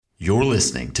You're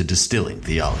listening to Distilling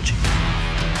Theology.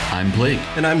 I'm Blake.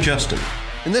 And I'm Justin.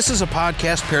 And this is a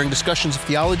podcast pairing discussions of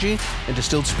theology and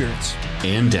distilled spirits.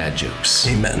 And dad jokes.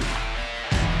 Amen.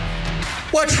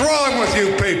 What's wrong with you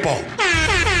people?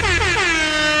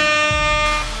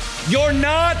 You're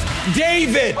not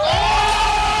David!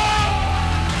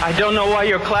 I don't know why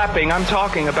you're clapping. I'm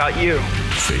talking about you.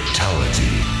 Fatality.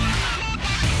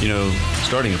 You know,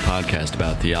 starting a podcast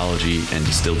about theology and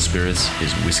distilled spirits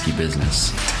is whiskey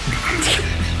business.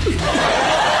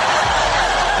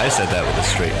 I said that with a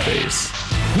straight face.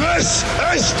 This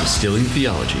is Distilling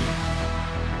Theology.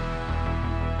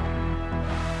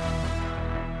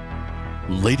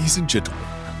 Ladies and gentlemen,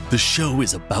 the show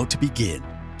is about to begin.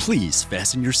 Please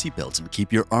fasten your seatbelts and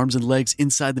keep your arms and legs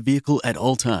inside the vehicle at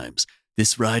all times.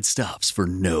 This ride stops for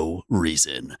no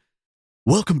reason.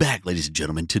 Welcome back, ladies and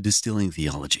gentlemen, to Distilling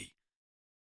Theology.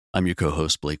 I'm your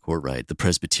co-host, Blake Courtwright, the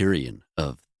Presbyterian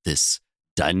of this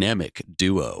dynamic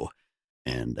duo.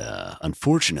 And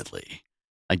unfortunately,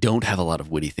 I don't have a lot of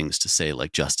witty things to say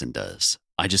like Justin does.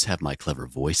 I just have my clever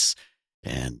voice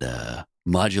and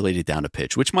modulate it down to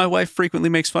pitch, which my wife frequently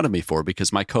makes fun of me for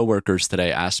because my coworkers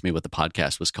today asked me what the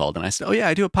podcast was called. And I said, oh yeah,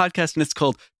 I do a podcast and it's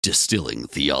called Distilling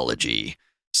Theology.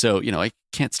 So, you know, I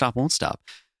can't stop, won't stop.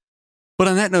 But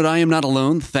on that note, I am not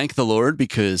alone, thank the Lord,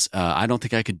 because I don't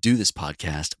think I could do this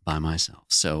podcast by myself.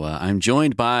 So I'm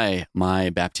joined by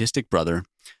my Baptistic brother,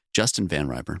 Justin Van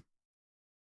Riper.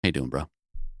 How you doing, bro?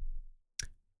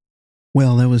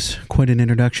 Well, that was quite an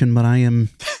introduction, but I am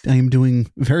doing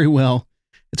very well.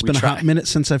 It's been a hot minute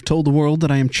since I've told the world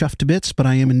that I am chuffed to bits, but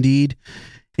I am indeed,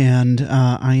 and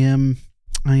I am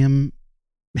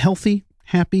healthy,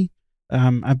 happy.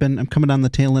 I'm coming down the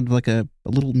tail end of like a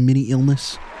little mini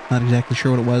illness. Not exactly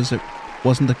sure what it was. It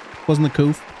wasn't the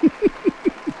coof.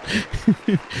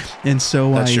 And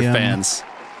so that's your fans.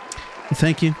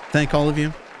 Thank you. Thank all of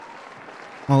you.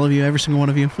 All of you, every single one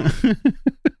of you.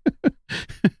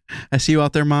 I see you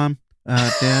out there, Mom,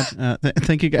 Dad.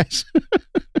 Thank you guys.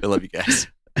 I love you guys.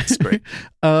 It's great.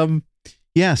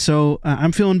 Yeah, so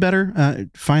I'm feeling better.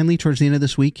 Finally, towards the end of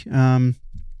this week, the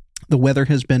weather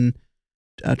has been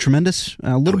tremendous.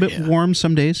 A little bit warm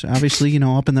some days. Obviously, you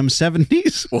know, up in them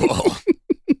 70s. Whoa,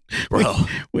 bro.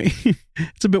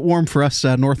 It's a bit warm for us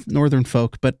northern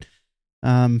folk, but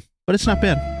it's not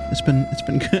bad. It's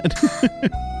been good.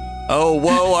 Oh,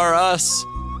 woe are us!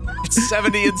 It's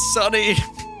 70 and sunny.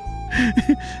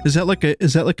 Is that like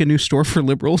a new store for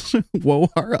liberals? Woe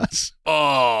are us.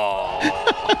 Oh,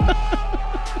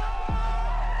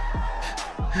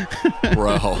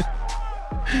 bro.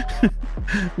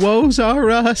 Woes are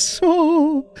us.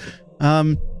 Oh.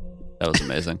 That was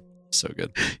amazing. So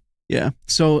good. Yeah.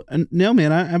 So no,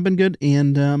 man, I've been good,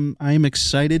 and I am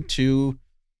excited to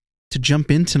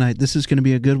jump in tonight. This is going to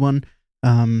be a good one.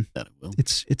 That it will.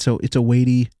 It's a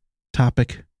weighty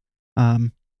topic.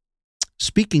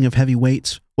 Speaking of heavy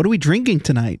weights, what are we drinking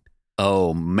tonight?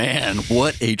 Oh man,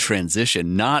 what a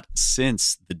transition! Not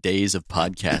since the days of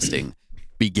podcasting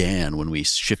began, when we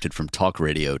shifted from talk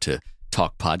radio to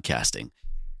talk podcasting,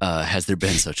 has there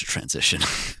been such a transition.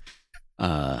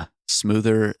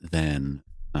 Smoother than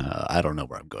I don't know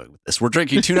where I'm going with this. We're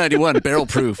drinking 291 barrel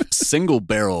proof single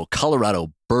barrel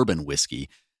Colorado bourbon whiskey.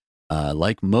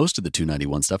 Like most of the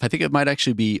 291 stuff, I think it might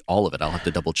actually be all of it. I'll have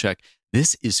to double check.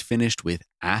 This is finished with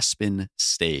aspen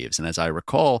staves. And as I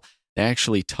recall, they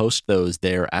actually toast those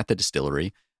there at the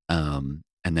distillery and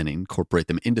then incorporate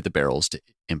them into the barrels to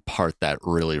impart that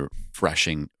really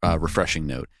refreshing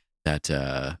note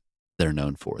that they're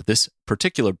known for. This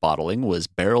particular bottling was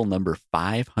barrel number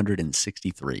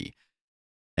 563.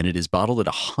 And it is bottled at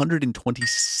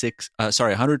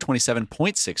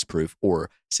 127.6 proof or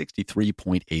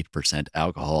 63.8%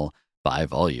 alcohol by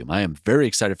volume. I am very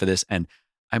excited for this, and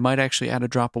I might actually add a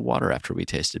drop of water after we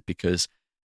taste it because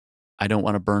I don't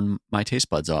want to burn my taste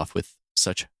buds off with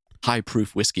such high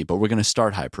proof whiskey. But we're going to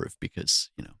start high proof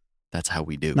because, you know, that's how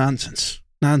we do. Nonsense.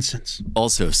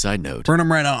 Also, side note. Burn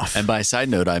them right off. And by side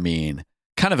note, I mean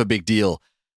kind of a big deal.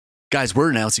 Guys,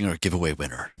 we're announcing our giveaway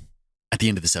winner at the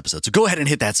end of this episode. So go ahead and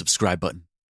hit that subscribe button.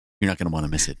 You're not going to want to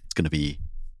miss it. It's going to be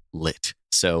lit.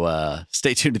 So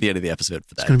stay tuned to the end of the episode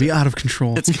for that. It's going to be out of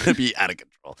control. It's going to be out of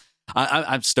control.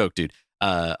 I'm stoked, dude.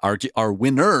 Our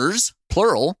winners,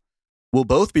 plural, will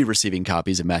both be receiving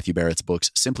copies of Matthew Barrett's books,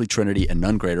 Simply Trinity and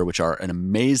None Greater, which are an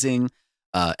amazing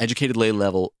educated lay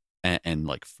level and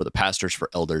like for the pastors, for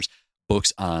elders,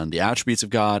 books on the attributes of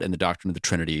God and the doctrine of the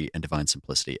Trinity and divine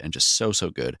simplicity, and just so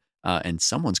good. And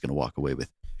someone's going to walk away with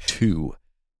 2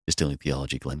 Distilling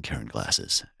Theology Glencairn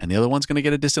glasses, and the other one's going to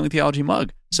get a Distilling Theology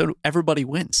mug. So everybody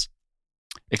wins.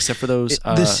 Except for those.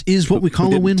 This is what we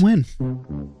call a win-win.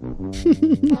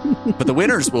 But the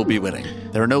winners will be winning.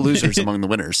 There are no losers among the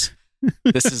winners.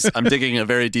 I'm digging a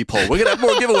very deep hole. We're gonna have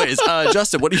more giveaways.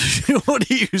 Justin, what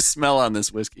do you smell on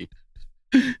this whiskey?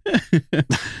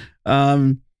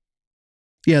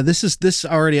 Yeah, this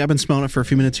already. I've been smelling it for a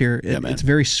few minutes here. It's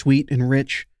very sweet and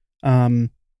rich. I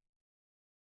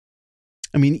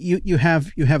mean, you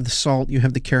have the salt, you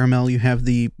have the caramel, you have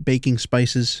the baking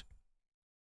spices.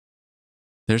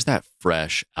 There's that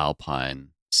fresh Alpine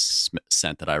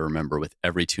scent that I remember with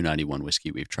every 291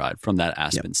 whiskey we've tried from that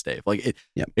Aspen stave. Like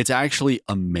it's actually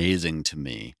amazing to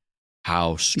me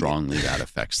how strongly that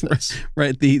affects this.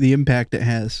 Right, the impact it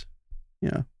has.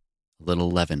 Yeah, a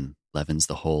little leaven leavens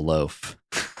the whole loaf.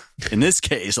 In this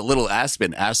case, a little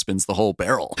aspens the whole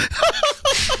barrel.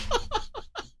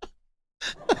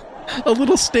 A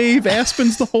little stave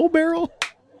aspens the whole barrel.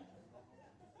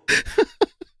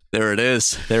 There it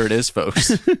is,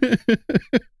 folks.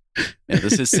 Yeah,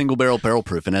 this is single barrel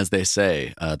proof, and as they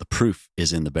say, the proof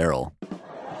is in the barrel.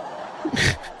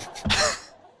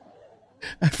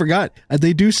 I forgot.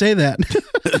 They do say that.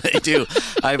 They do.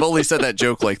 I've only said that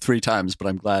joke like 3 times, but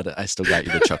I'm glad I still got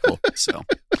you to chuckle. So,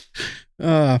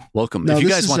 welcome. If you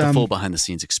guys want the full behind the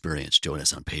scenes experience, join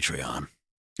us on Patreon.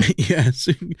 Yes,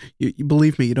 you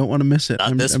believe me, you don't want to miss it.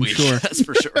 Not this week. Sure. That's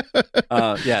for sure.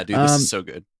 Yeah, dude, this is so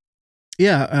good.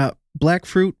 Yeah, black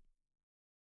fruit,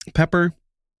 pepper.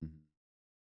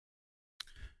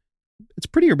 It's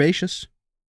pretty herbaceous.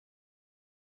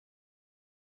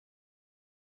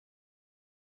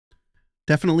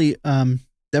 Definitely, the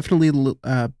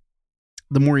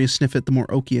more you sniff it, the more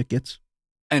oaky it gets.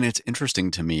 And it's interesting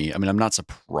to me. I mean, I'm not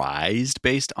surprised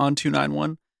based on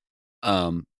 291,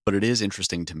 but it is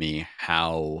interesting to me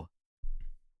how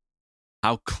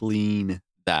clean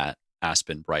that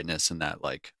aspen brightness and that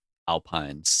like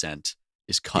Alpine scent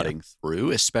is cutting through,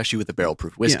 especially with the barrel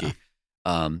proof whiskey. Yeah.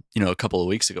 A couple of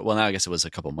weeks ago, well, now I guess it was a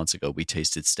couple of months ago, we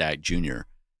tasted Stag Junior,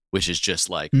 which is just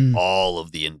like all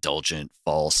of the indulgent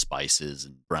fall spices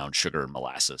and brown sugar and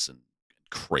molasses and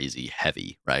crazy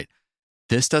heavy, right?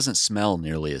 This doesn't smell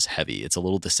nearly as heavy. It's a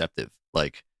little deceptive.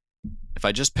 Like if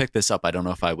I just picked this up, I don't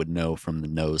know if I would know from the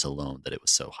nose alone that it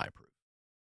was so high proof.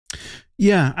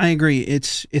 Yeah, I agree.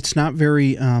 It's not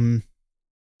very,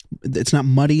 it's not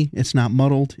muddy. It's not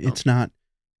muddled. Oh.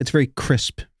 It's very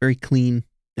crisp, very clean.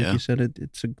 Like you said,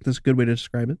 that's a good way to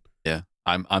describe it. Yeah.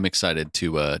 I'm excited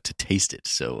to taste it.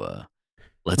 So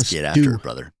let's get after it,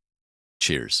 brother.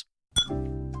 Cheers.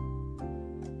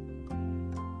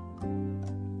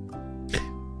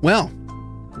 Well,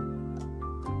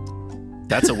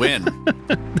 that's a win.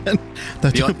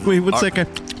 Wait, what's that guy?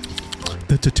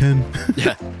 That's a 10.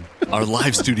 Yeah, our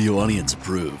live studio audience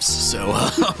approves. So,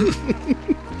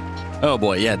 oh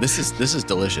boy, yeah, this is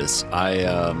delicious.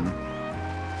 The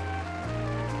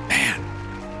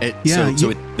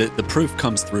proof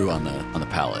comes through on the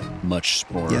palate much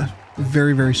more. Yeah,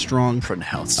 very very strong,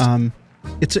 pronounced.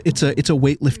 It's a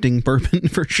weightlifting bourbon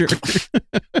for sure.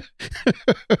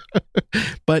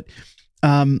 But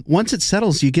once it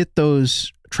settles, you get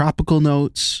those tropical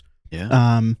notes.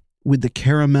 Yeah. With the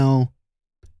caramel,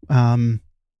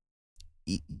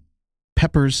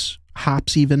 peppers,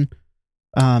 hops, even.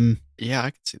 Yeah,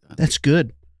 I can see that. That's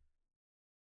good.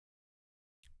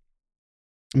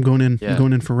 I'm going in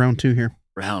for round 2 here.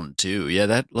 Round 2. Yeah,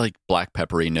 that like black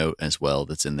peppery note as well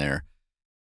that's in there.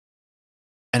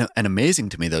 And amazing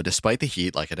to me though, despite the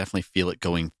heat, like I definitely feel it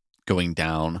going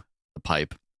down the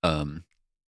pipe.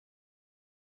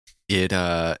 It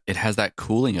has that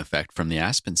cooling effect from the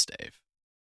aspen stave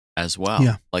as well.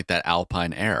 Yeah. Like that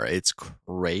Alpine air. It's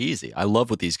crazy. I love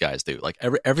what these guys do. Like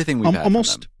everything we've had from them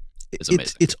is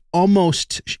amazing. It's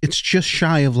just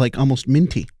shy of like almost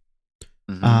minty.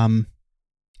 Mm-hmm.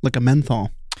 Like a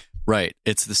menthol. Right.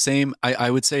 It's the same.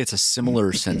 I would say it's a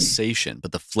similar sensation,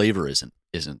 but the flavor isn't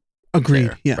agreed.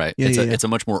 There, yeah. Right. Yeah, it's a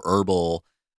much more herbal,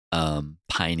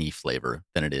 piney flavor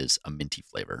than it is a minty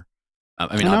flavor.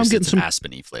 I mean, obviously it's an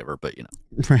aspeny flavor, but you know.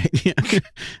 Right. Yeah.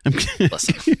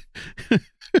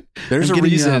 There's a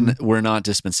reason we're not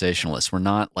dispensationalists. We're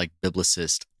not like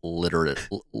biblicist literalists.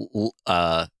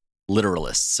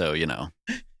 So, you know,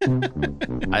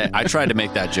 I tried to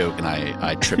make that joke and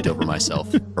I tripped over myself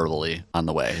verbally on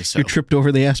the way. So you tripped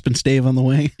over the aspen stave on the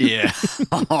way. Yeah.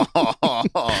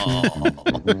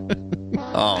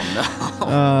 Oh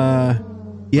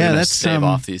no. Yeah, that's stave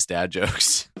off these dad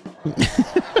jokes.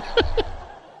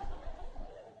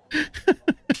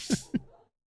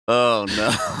 Oh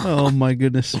no. Oh my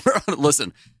goodness.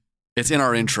 Listen, it's in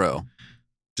our intro.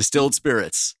 Distilled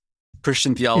spirits,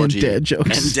 Christian theology, and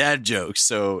dad jokes.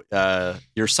 So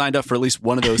you're signed up for at least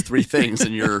one of those 3 things,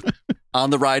 and you're on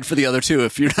the ride for the other two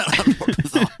if you're not on board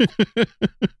with all.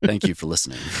 Thank you for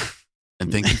listening.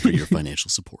 And thank you for your financial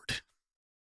support.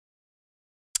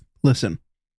 Listen,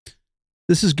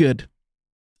 this is good.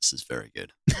 This is very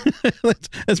good.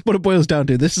 That's what it boils down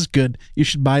to. This is good. You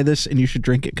should buy this and you should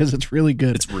drink it because it's really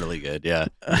good. It's really good, yeah.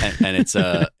 And it's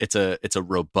a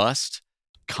robust,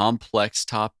 complex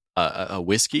a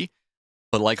whiskey.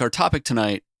 But like our topic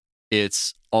tonight,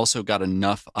 it's also got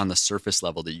enough on the surface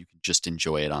level that you can just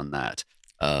enjoy it on that.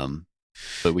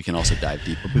 But we can also dive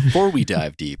deep. But before we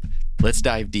dive deep, let's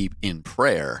dive deep in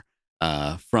prayer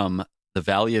from the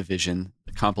Valley of Vision,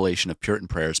 the compilation of Puritan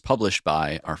prayers published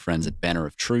by our friends at Banner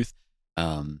of Truth.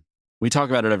 We talk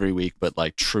about it every week, but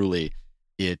like truly,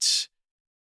 it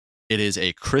is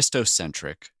a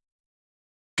Christocentric,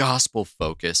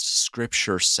 gospel-focused,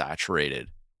 scripture-saturated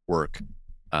work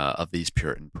of these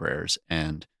Puritan prayers.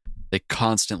 And they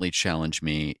constantly challenge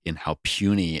me in how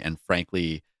puny and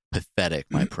frankly pathetic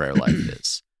my prayer life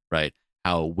is, right?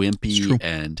 How wimpy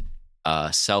and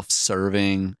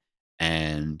self-serving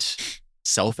and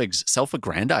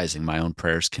self-aggrandizing my own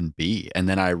prayers can be. And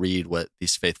then I read what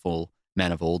these faithful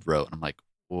men of old wrote, and I'm like,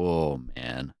 whoa,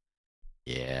 man.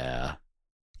 Yeah.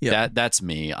 That's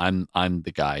me. I'm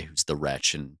the guy who's the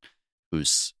wretch and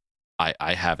who's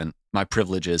my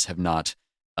privileges have not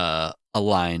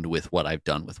aligned with what I've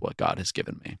done with what God has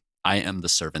given me. I am the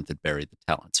servant that buried the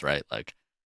talents, right? Like,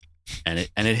 and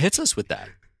it hits us with that.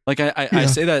 Like I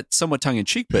say that somewhat tongue in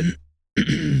cheek, but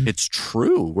it's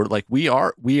true. We're like,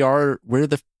 we're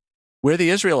the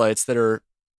Israelites that are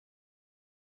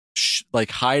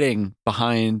like hiding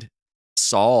behind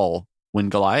Saul when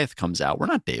Goliath comes out. We're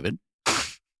not David.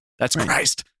 That's right.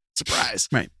 Christ. Surprise.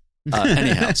 Right.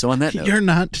 Anyhow, so on that note, you're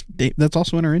not Dave. That's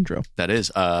also in our intro. That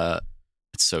is,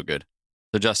 it's so good.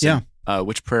 So Justin,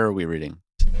 which prayer are we reading?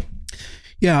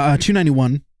 Yeah.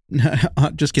 291.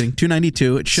 Just kidding.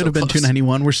 292. It should have been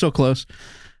 291. We're so close.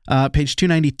 Page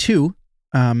 292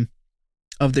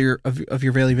 of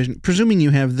your Valley Vision. Presuming you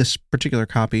have this particular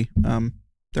copy,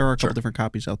 there are a couple different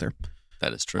copies out there.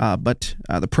 That is true. But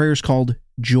the prayer is called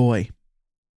Joy.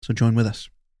 So join with us.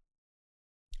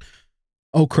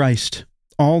 O Christ,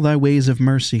 all thy ways of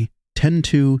mercy tend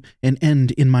to and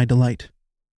end in my delight.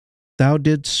 Thou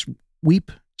didst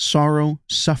weep, sorrow,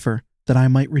 suffer, that I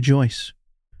might rejoice.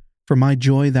 For my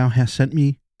joy thou hast sent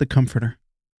me the Comforter,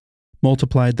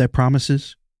 multiplied thy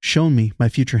promises, shown me my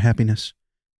future happiness,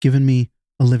 given me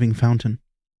a living fountain.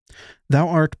 Thou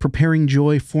art preparing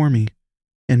joy for me,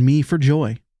 and me for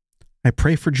joy. I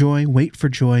pray for joy, wait for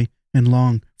joy, and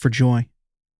long for joy.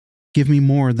 Give me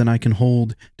more than I can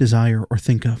hold, desire, or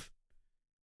think of.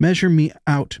 Measure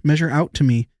out to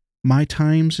me my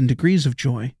times and degrees of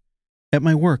joy, at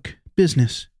my work,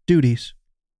 business, duties.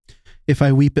 If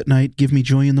I weep at night, give me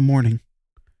joy in the morning.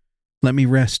 Let me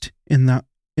rest in the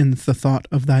thought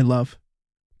of thy love.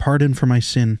 Pardon for my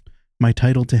sin, my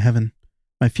title to heaven,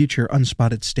 my future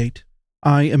unspotted state.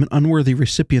 I am an unworthy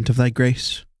recipient of thy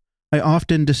grace. I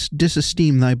often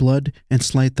disesteem thy blood and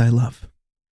slight thy love,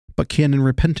 but can in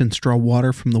repentance draw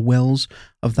water from the wells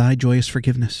of thy joyous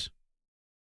forgiveness.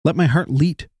 Let my heart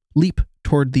leap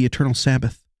toward the eternal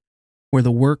Sabbath, where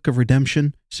the work of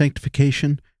redemption,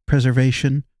 sanctification,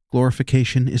 preservation,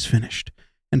 glorification is finished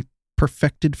and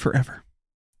perfected forever,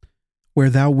 where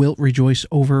thou wilt rejoice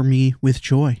over me with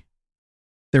joy.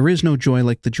 There is no joy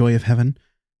like the joy of heaven,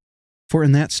 for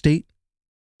in that state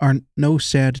are no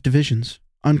sad divisions,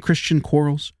 unchristian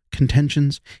quarrels,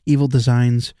 contentions, evil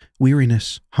designs,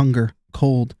 weariness, hunger,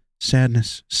 cold,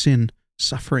 sadness, sin,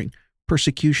 suffering,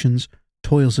 persecutions,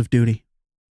 toils of duty.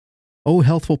 O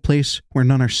healthful place where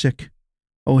none are sick,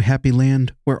 O happy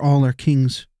land where all are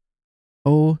kings,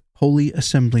 O holy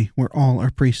assembly where all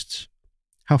are priests,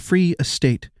 how free a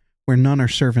state where none are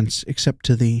servants except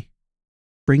to thee.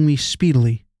 Bring me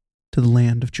speedily to the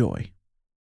land of joy.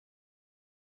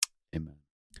 Amen.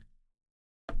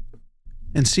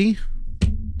 And see,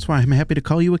 that's why I'm happy to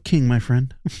call you a king, my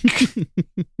friend.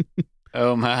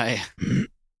 Oh my.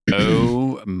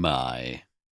 Oh my.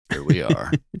 Here we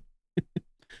are.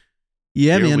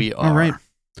 Yeah, Here man. we are. All right.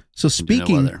 So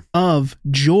speaking of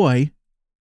joy,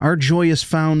 our joy is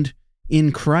found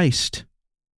in Christ.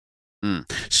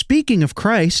 Speaking of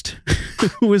Christ,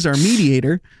 who is our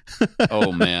mediator.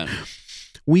 Oh, man.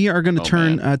 We are going to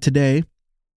turn today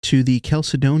to the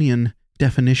Chalcedonian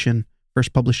definition,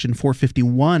 first published in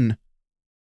 451.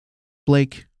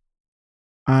 Blake,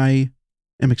 I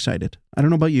am excited. I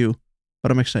don't know about you,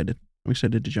 but I'm excited. I'm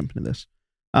excited to jump into this.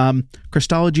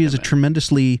 Christology is a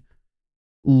tremendously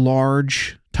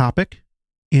large topic,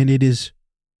 and it is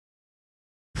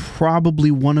probably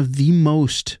one of the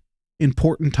most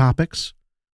important topics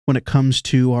when it comes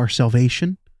to our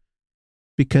salvation,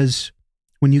 because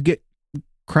when you get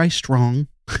Christ wrong,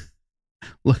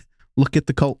 look at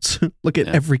the cults, look at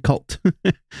every cult.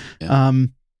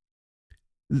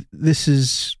 This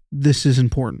is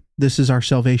important. This is our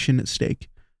salvation at stake.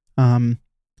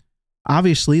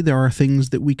 Obviously, there are things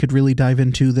that we could really dive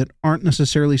into that aren't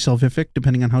necessarily salvific,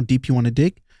 depending on how deep you want to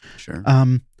dig. Sure.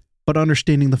 But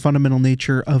understanding the fundamental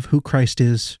nature of who Christ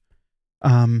is,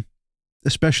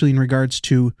 especially in regards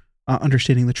to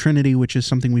understanding the Trinity, which is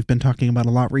something we've been talking about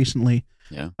a lot recently,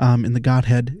 in the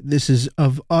Godhead, this is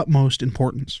of utmost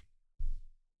importance.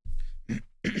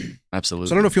 Absolutely.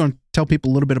 So I don't know if you want to tell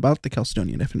people a little bit about the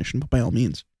Chalcedonian definition, but by all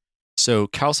means. So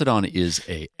Chalcedon is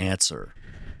an answer,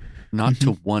 not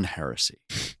to one heresy,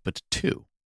 but to two.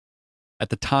 At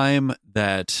the time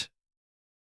that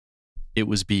it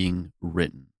was being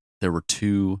written, there were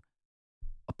two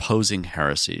opposing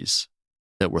heresies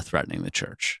that were threatening the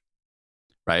church.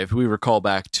 Right? If we recall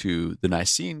back to the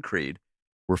Nicene Creed,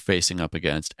 we're facing up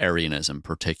against Arianism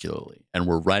particularly, and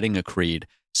we're writing a creed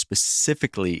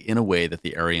specifically in a way that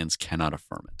the Arians cannot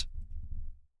affirm it.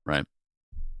 Right?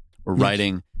 We're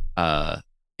writing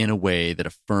in a way that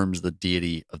affirms the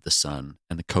deity of the Son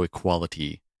and the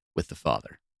co-equality with the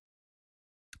Father.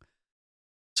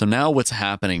 So now what's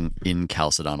happening in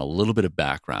Chalcedon, a little bit of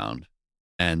background,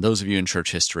 and those of you in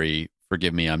church history,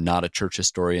 forgive me, I'm not a church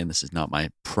historian. This is not my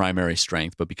primary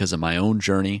strength, but because of my own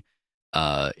journey,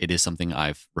 it is something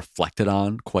I've reflected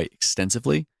on quite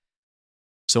extensively.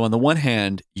 So on the one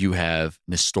hand, you have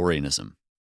Nestorianism,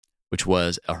 which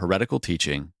was a heretical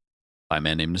teaching by a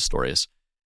man named Nestorius,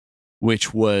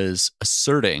 which was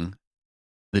asserting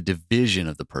the division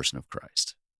of the person of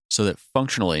Christ. So that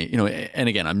functionally, and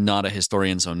again, I'm not a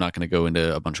historian, so I'm not going to go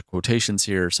into a bunch of quotations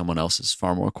here. Someone else is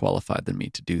far more qualified than me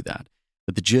to do that.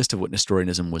 But the gist of what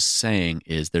Nestorianism was saying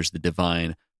is there's the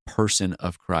divine person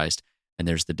of Christ, and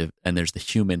there's the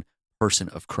human person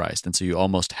of Christ. And so you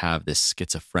almost have this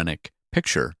schizophrenic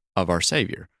picture of our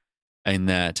Savior, and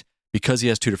that because he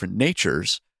has two different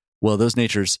natures, well, those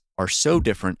natures are so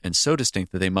different and so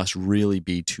distinct that they must really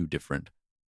be two different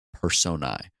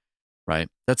personae. Right.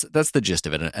 That's the gist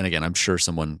of it. And again, I'm sure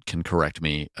someone can correct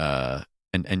me,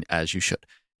 and as you should,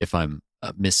 if I'm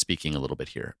misspeaking a little bit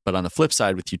here. But on the flip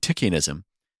side, with Eutychianism,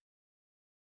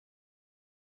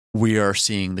 we are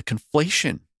seeing the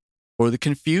conflation or the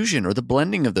confusion or the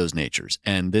blending of those natures.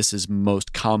 And this is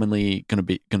most commonly going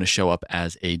to show up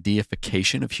as a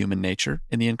deification of human nature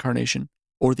in the incarnation,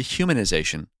 or the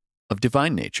humanization of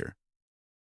divine nature,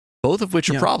 both of which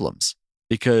are problems,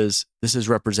 because this is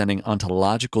representing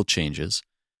ontological changes.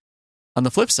 On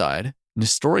the flip side,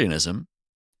 Nestorianism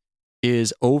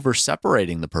is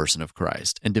over-separating the person of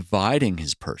Christ and dividing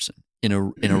his person in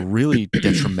a really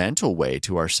detrimental way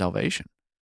to our salvation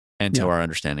and to our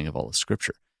understanding of all of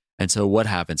Scripture. And so what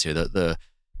happens here? The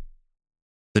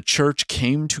church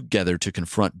came together to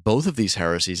confront both of these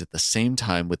heresies at the same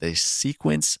time with a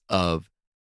sequence of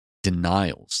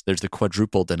denials. There's the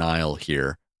quadruple denial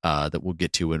here that we'll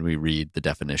get to when we read the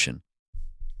definition.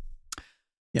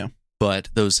 Yeah. But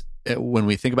those, when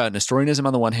we think about Nestorianism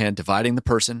on the one hand, dividing the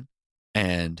person,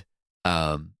 and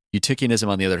Eutychianism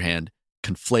on the other hand,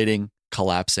 conflating,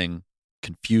 collapsing,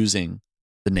 confusing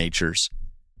the natures,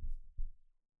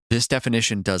 this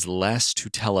definition does less to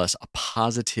tell us a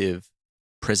positive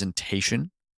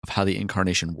presentation of how the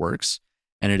incarnation works,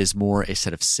 and it is more a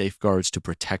set of safeguards to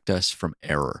protect us from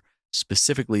error,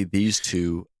 specifically these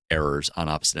two errors on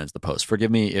opposite ends of the post.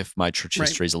 Forgive me if my church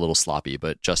history is a little sloppy,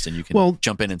 but Justin, you can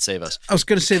jump in and save us. I was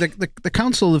going to say the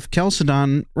Council of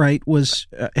Chalcedon, right, was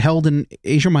held in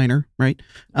Asia Minor, right,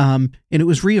 and it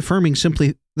was reaffirming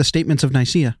simply the statements of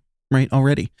Nicaea, right,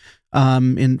 already,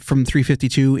 from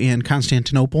 352, and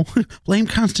Constantinople, blame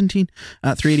Constantine,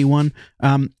 381,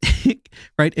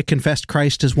 right, it confessed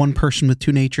Christ as one person with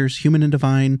two natures, human and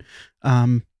divine,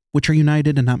 which are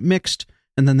united and not mixed.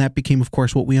 And then that became, of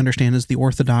course, what we understand as the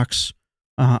Orthodox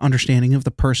understanding of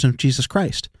the person of Jesus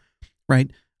Christ,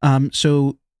 right?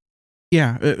 So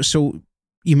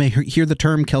you may hear the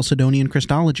term Chalcedonian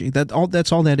Christology. That's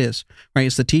all that is, right?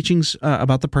 It's the teachings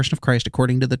about the person of Christ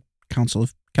according to the Council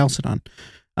of Chalcedon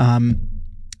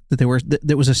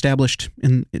that was established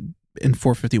in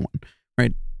 451,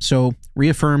 right? So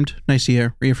reaffirmed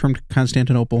Nicaea, reaffirmed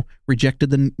Constantinople, rejected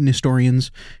the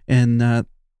Nestorians, and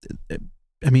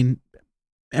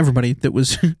everybody that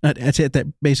was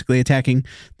that basically attacking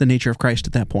the nature of Christ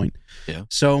at that point. Yeah.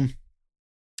 So,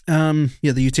 the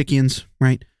Eutychians,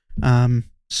 right?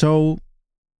 So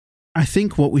I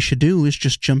think what we should do is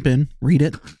just jump in, read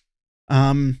it,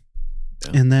 and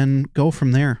then go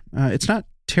from there. It's not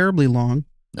terribly long.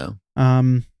 No.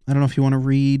 I don't know if you want to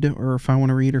read or if I want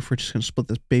to read or if we're just going to split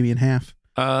this baby in half.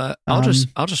 I'll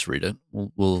just read it.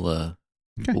 We'll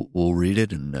read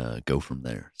it and go from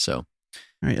there. So,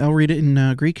 all right, I'll read it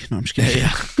in Greek. No, I'm just kidding.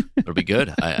 Yeah, it'll be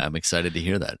good. I'm excited to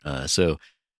hear that. So,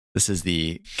 this is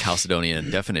the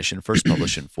Chalcedonian definition, first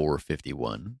published in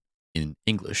 451 in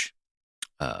English,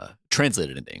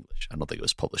 translated into English. I don't think it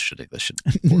was published in English.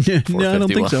 No, I don't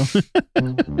think so.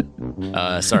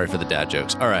 Sorry for the dad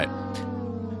jokes. All right,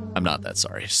 I'm not that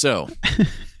sorry. So,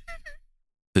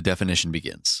 the definition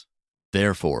begins.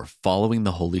 Therefore, following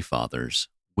the Holy Fathers,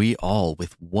 we all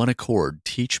with one accord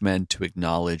teach men to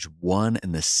acknowledge one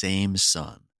and the same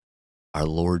Son, our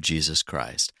Lord Jesus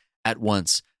Christ, at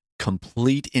once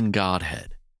complete in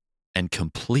Godhead and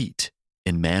complete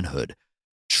in manhood,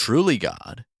 truly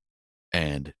God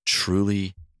and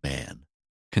truly man,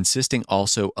 consisting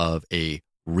also of a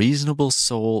reasonable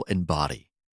soul and body,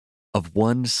 of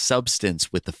one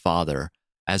substance with the Father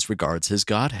as regards his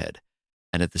Godhead,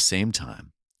 and at the same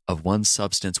time of one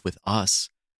substance with us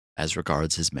as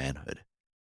regards his manhood,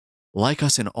 like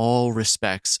us in all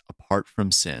respects apart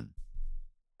from sin,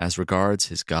 as regards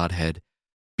his Godhead,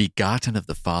 begotten of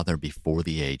the Father before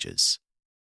the ages,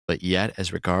 but yet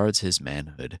as regards his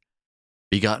manhood,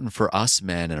 begotten for us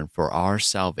men and for our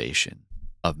salvation,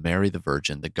 of Mary the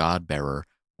Virgin, the God-bearer,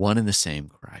 one and the same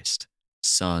Christ,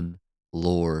 Son,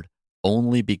 Lord,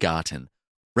 only begotten,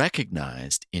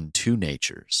 recognized in two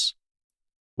natures,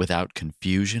 without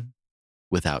confusion,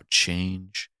 without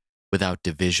change, without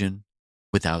division,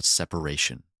 without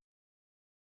separation.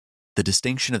 The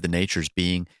distinction of the natures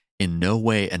being in no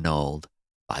way annulled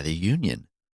by the union,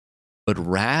 but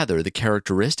rather the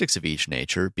characteristics of each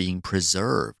nature being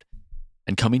preserved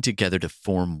and coming together to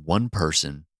form one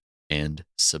person and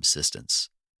subsistence,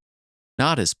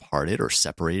 not as parted or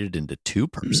separated into two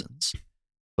persons,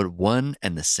 but one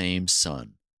and the same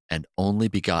Son, and only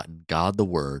begotten God the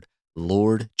Word,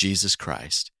 Lord Jesus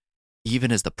Christ,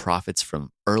 even as the prophets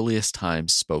from earliest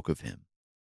times spoke of him.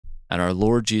 And our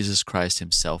Lord Jesus Christ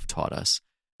himself taught us,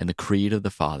 and the creed of the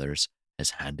fathers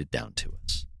has handed down to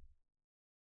us.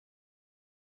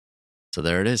 So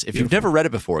there it is. If you've never read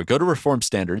it before, go to Reformed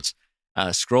Standards,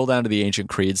 scroll down to the Ancient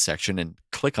Creeds section and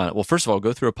click on it. Well, first of all,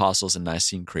 go through Apostles and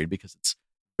Nicene Creed because it's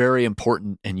very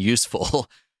important and useful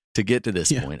to get to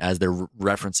this point as they're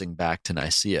referencing back to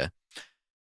Nicaea.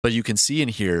 But you can see in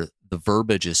here, the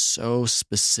verbiage is so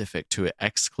specific to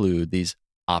exclude these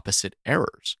opposite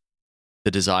errors.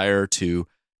 The desire to,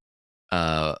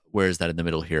 where is that in the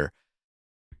middle here?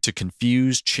 To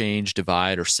confuse, change,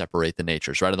 divide, or separate the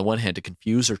natures, right? On the one hand, to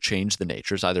confuse or change the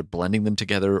natures, either blending them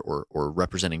together or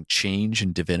representing change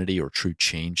in divinity or true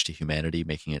change to humanity,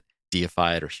 making it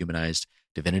deified or humanized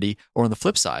divinity, or on the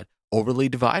flip side, overly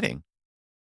dividing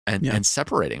and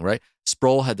separating, right?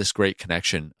 Sproul had this great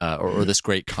connection or this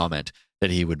great comment that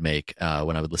he would make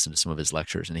when I would listen to some of his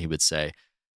lectures, and he would say,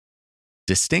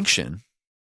 distinction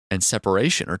and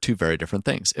separation are two very different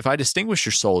things. If I distinguish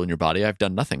your soul and your body, I've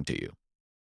done nothing to you.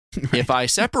 Right. If I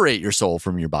separate your soul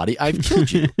from your body, I've killed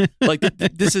you. Like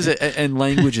this is, and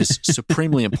language is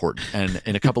supremely important. And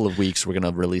in a couple of weeks, we're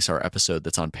going to release our episode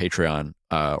that's on Patreon,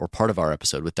 or part of our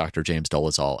episode with Dr. James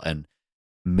Dolezal. And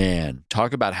man,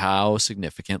 talk about how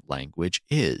significant language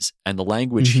is. And the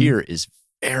language here is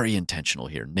very intentional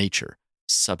here. Nature,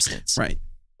 substance, right?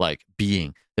 Like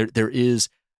being. There is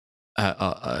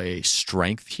a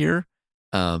strength here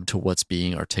to what's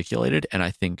being articulated, and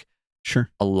I think.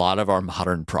 Sure. A lot of our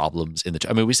modern problems in the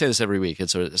church, I mean, we say this every week, and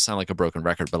so it sounds like a broken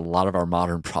record, but a lot of our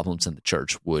modern problems in the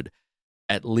church would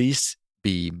at least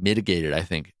be mitigated, I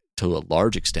think, to a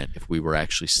large extent if we were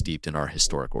actually steeped in our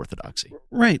historic orthodoxy.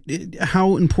 Right.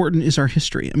 How important is our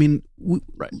history? I mean,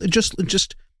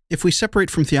 just if we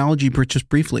separate from theology just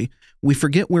briefly, we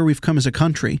forget where we've come as a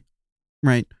country,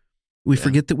 right? We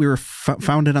forget that we were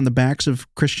founded on the backs of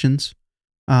Christians.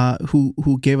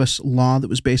 Who gave us law that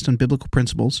was based on biblical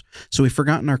principles. So we've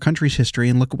forgotten our country's history,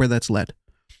 and look where that's led.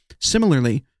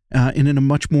 Similarly, and in a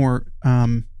much more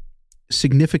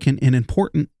significant and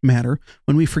important matter,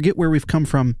 when we forget where we've come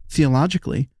from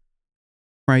theologically,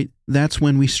 right, that's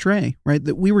when we stray, right?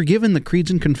 That we were given the creeds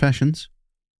and confessions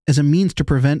as a means to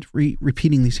prevent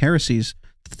repeating these heresies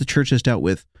that the church has dealt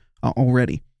with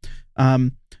already.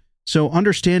 So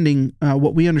understanding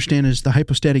what we understand is the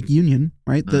hypostatic union,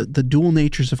 right? The dual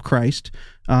natures of Christ,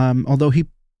 although he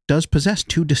does possess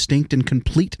two distinct and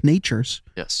complete natures.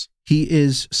 Yes. He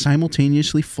is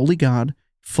simultaneously fully God,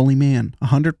 fully man,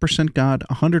 100% God,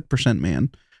 100%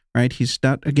 man, right? He's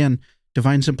not, again,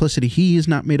 divine simplicity. He is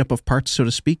not made up of parts, so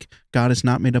to speak. God is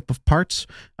not made up of parts.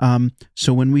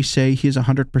 So when we say he is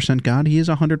 100% God, he is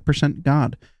 100%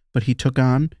 God, but he took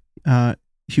on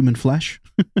human flesh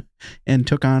and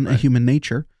took on a human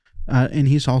nature, and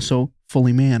he's also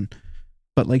fully man.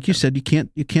 But like you said, you can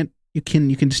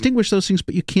distinguish those things,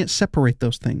 but you can't separate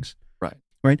those things.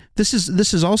 Right. This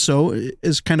is also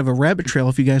is kind of a rabbit trail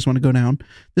if you guys want to go down.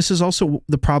 This is also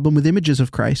the problem with images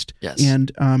of Christ. Yes.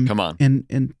 And come on.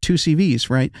 And 2 CVs,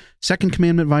 right? Second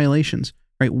commandment violations,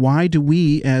 right? Why do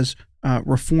we as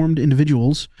reformed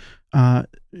individuals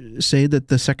say that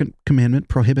the second commandment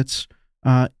prohibits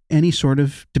any sort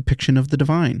of depiction of the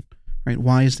divine, right?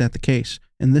 Why is that the case?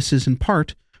 And this is in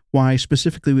part why,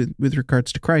 specifically with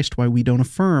regards to Christ, why we don't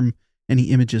affirm any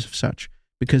images of such.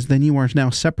 Because then you are now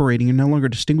separating, you're no longer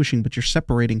distinguishing, but you're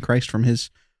separating Christ from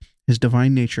his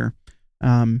divine nature,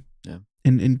 and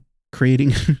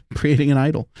creating an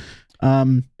idol.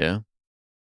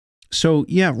 So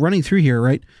running through here,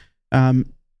 right?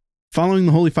 Following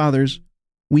the Holy Fathers,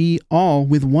 we all,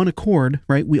 with one accord,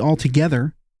 right? We all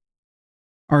together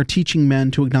are teaching men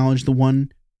to acknowledge the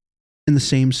one and the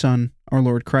same Son, our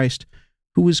Lord Christ,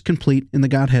 who is complete in the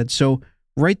Godhead. So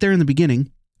right there in the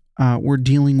beginning, we're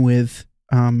dealing with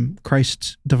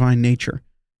Christ's divine nature,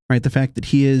 right? The fact that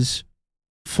he is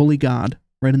fully God,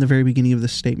 right in the very beginning of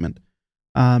this statement,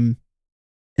 and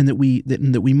that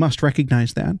we must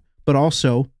recognize that, but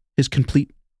also his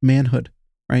complete manhood,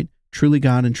 right? Truly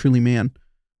God and truly man.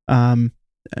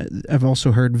 I've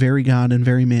also heard very God and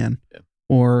very man,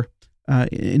 or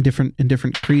in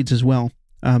different creeds as well.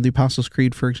 The Apostles'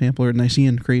 Creed, for example, or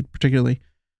Nicene Creed, particularly,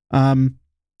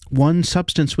 one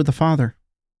substance with the Father,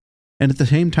 and at the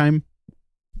same time,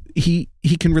 he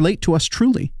can relate to us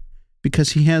truly,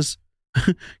 because he has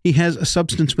a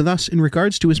substance with us in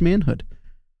regards to his manhood,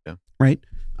 right?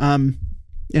 Go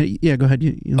ahead.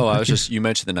 You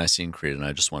mentioned the Nicene Creed, and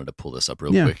I just wanted to pull this up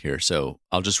real quick here. So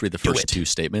I'll just read the first 2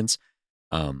 statements,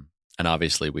 and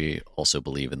obviously we also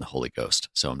believe in the Holy Ghost,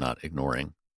 so I'm not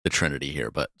ignoring the Trinity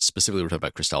here, but specifically we're talking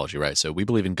about Christology, right? So we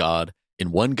believe in God,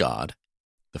 in one God,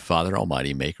 the Father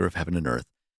Almighty, maker of heaven and earth,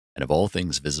 and of all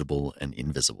things visible and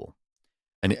invisible.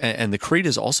 And the Creed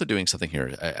is also doing something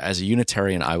here. As a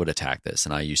Unitarian, I would attack this,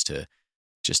 and I used to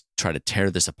just try to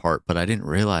tear this apart, but I didn't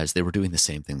realize they were doing the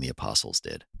same thing the apostles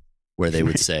did, where they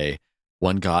would say,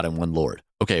 one God and one Lord.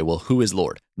 Okay, well, who is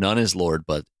Lord? None is Lord,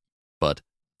 but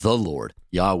the Lord,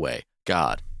 Yahweh,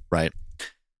 God, right?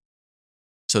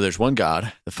 So there's one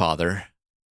God, the Father,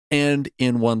 and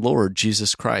in one Lord,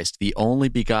 Jesus Christ, the only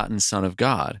begotten Son of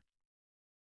God,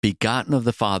 begotten of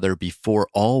the Father before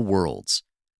all worlds,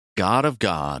 God of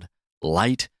God,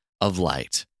 light of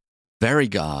light, very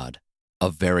God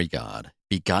of very God,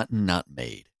 begotten, not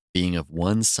made, being of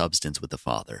one substance with the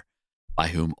Father, by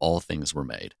whom all things were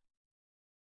made.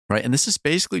 Right? And this is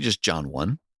basically just John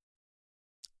 1,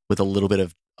 with a little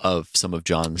bit of some of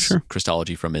John's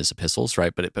Christology from his epistles,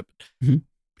 right? But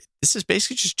this is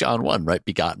basically just John 1, right?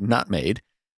 Begotten, not made,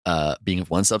 being of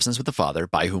one substance with the Father,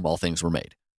 by whom all things were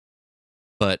made.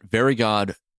 But very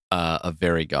God of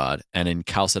very God. And in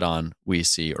Chalcedon, we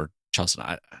see, or Chalcedon, I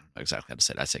don't know exactly how to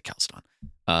say it. I say Chalcedon.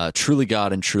 Truly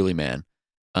God and truly man,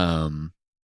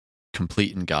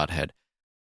 complete in Godhead.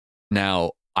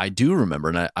 Now, I do remember,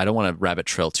 and I don't want to rabbit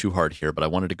trail too hard here, but I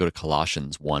wanted to go to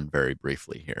Colossians 1 very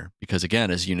briefly here. Because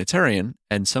again, as Unitarian,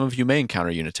 and some of you may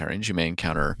encounter Unitarians, you may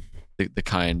encounter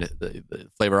the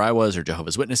flavor I was, or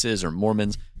Jehovah's Witnesses, or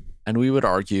Mormons, and we would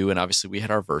argue, and obviously we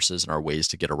had our verses and our ways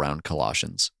to get around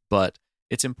Colossians, but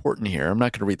it's important here. I'm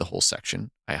not going to read the whole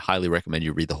section. I highly recommend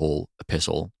you read the whole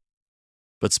epistle,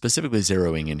 but specifically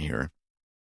zeroing in here.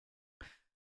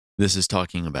 This is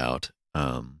talking about,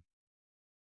 I'll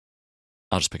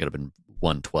just pick it up in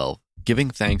 1:12. Giving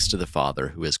thanks to the Father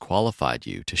who has qualified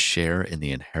you to share in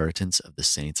the inheritance of the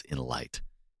saints in light.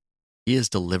 He has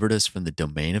delivered us from the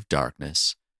domain of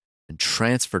darkness and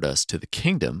transferred us to the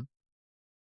kingdom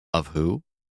of who?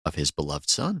 Of his beloved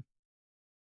Son,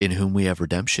 in whom we have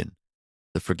redemption,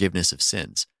 the forgiveness of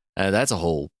sins. That's a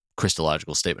whole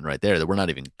Christological statement right there that we're not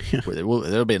even,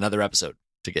 there'll be another episode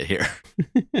to get here.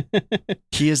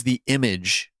 He is the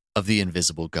image of the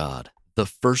invisible God, the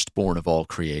firstborn of all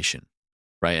creation,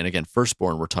 right? And again,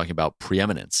 firstborn, we're talking about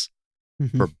preeminence.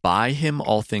 For by him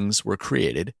all things were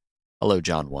created. Hello,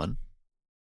 John 1.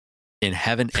 In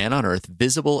heaven and on earth,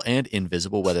 visible and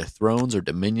invisible, whether thrones or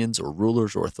dominions or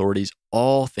rulers or authorities,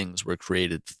 all things were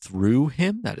created through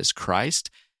him, that is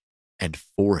Christ, and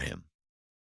for him.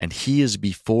 And he is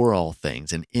before all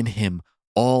things, and in him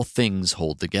all things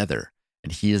hold together.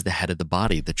 And he is the head of the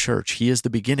body, the church. He is the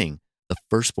beginning, the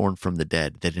firstborn from the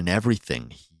dead, that in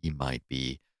everything he might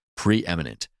be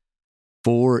preeminent.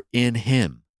 For in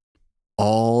him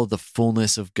all the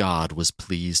fullness of God was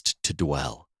pleased to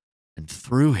dwell, and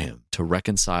through him to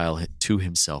reconcile to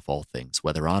himself all things,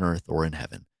 whether on earth or in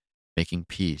heaven, making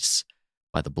peace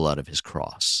by the blood of his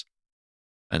cross.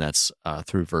 And that's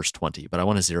through verse 20. But I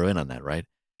want to zero in on that, right?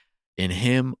 In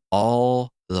him,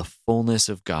 all the fullness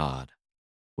of God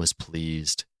was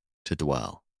pleased to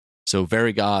dwell. So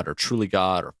very God or truly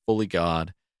God or fully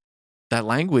God, that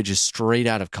language is straight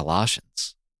out of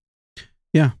Colossians.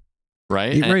 Yeah.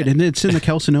 Right? Right. And it's in the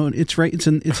Chalcedon. It's right. It's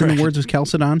in the words of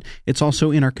Chalcedon. It's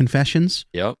also in our confessions.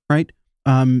 Yep. Right.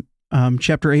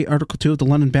 Chapter 8, Article 2 of the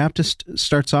London Baptist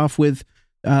starts off with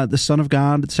the Son of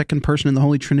God, the second person in the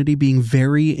Holy Trinity, being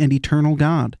very and eternal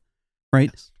God. Right.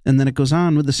 Yes. And then it goes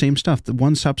on with the same stuff. The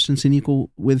one substance and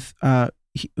equal with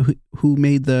who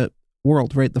made the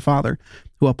world, right? The Father,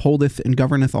 who upholdeth and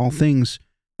governeth all things.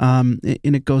 And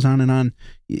it goes on and on.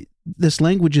 This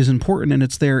language is important, and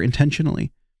it's there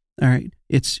intentionally. All right.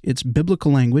 It's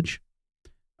biblical language,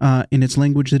 and it's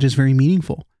language that is very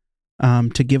meaningful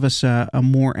to give us a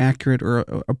more accurate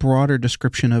or a broader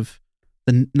description of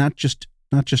the not just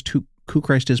who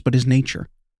Christ is, but his nature,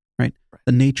 right?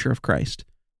 The nature of Christ.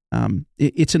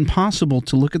 It's impossible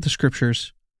to look at the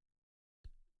scriptures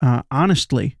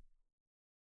honestly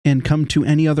and come to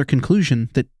any other conclusion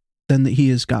than that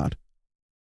he is God.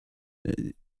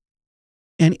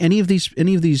 And any of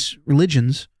these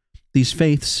religions, these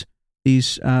faiths,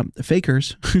 these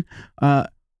fakers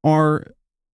are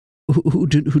who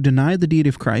deny the deity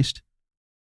of Christ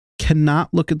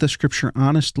cannot look at the scripture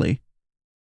honestly.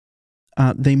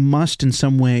 They must in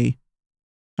some way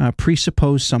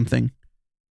presuppose something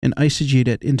and eisegete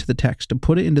it into the text, to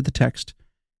put it into the text,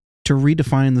 to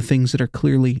redefine the things that are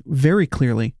clearly, very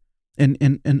clearly,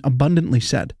 and abundantly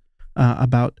said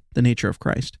about the nature of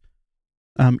Christ.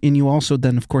 And you also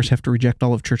then, of course, have to reject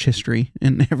all of church history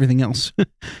and everything else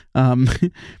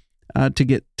to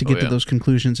get to those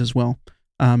conclusions as well.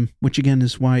 Which again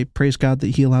is why, praise God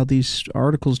that he allowed these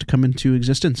articles to come into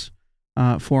existence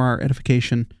for our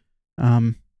edification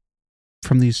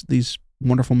from these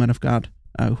wonderful men of God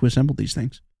who assembled these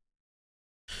things.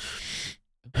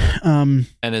 And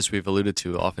as we've alluded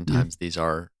to, oftentimes these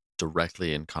are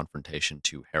directly in confrontation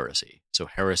to heresy. So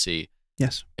heresy,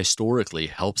 yes, historically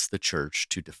helps the church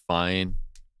to define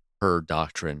her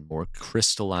doctrine more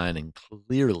crystalline and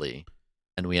clearly,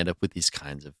 and we end up with these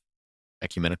kinds of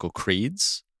ecumenical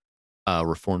creeds,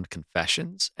 Reformed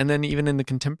confessions, and then even in the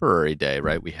contemporary day,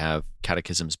 right, we have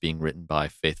catechisms being written by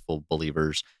faithful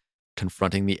believers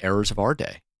confronting the errors of our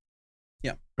day.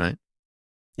 Yeah. Right?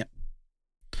 Yeah.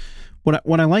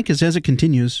 What I like is, as it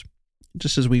continues,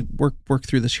 just as we work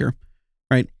through this here,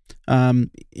 right? In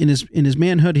his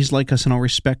manhood, he's like us in all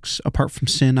respects, apart from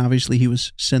sin. Obviously, he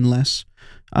was sinless.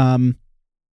 But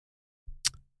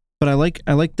I like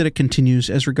that it continues,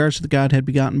 as regards to the Godhead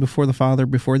begotten before the Father,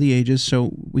 before the ages.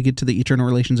 So we get to the eternal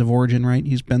relations of origin, right?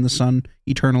 He's been the Son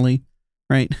eternally,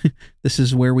 right? This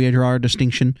is where we draw our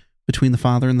distinction between the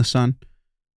Father and the Son,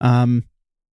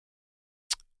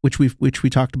 which we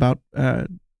talked about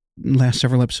in the last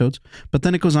several episodes. But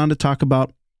then it goes on to talk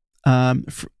about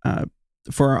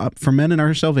for men in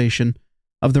our salvation,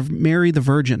 of the Mary the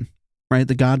Virgin, right?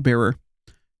 The God bearer,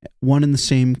 one and the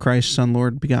same Christ, Son,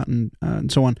 Lord, begotten,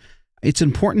 and so on. It's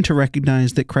important to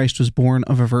recognize that Christ was born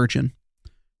of a virgin,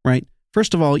 right?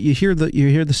 First of all, you hear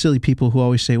the silly people who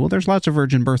always say, well, there's lots of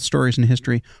virgin birth stories in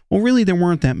history. Well, really, there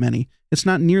weren't that many. It's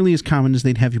not nearly as common as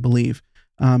they'd have you believe,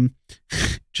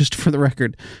 just for the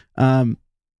record.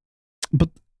 But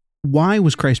why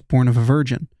was Christ born of a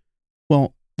virgin?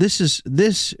 Well, this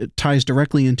ties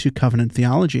directly into covenant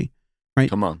theology, right?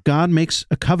 Come on. God makes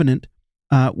a covenant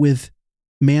with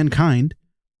mankind,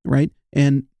 right?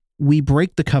 And we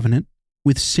break the covenant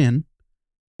with sin.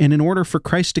 And in order for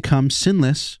Christ to come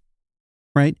sinless,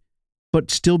 right, but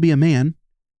still be a man,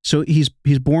 so he's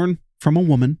born from a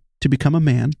woman to become a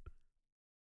man,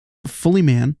 fully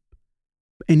man,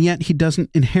 and yet he doesn't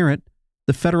inherit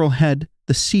the federal head,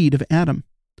 the seed of Adam,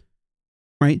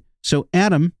 right? So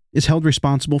Adam is held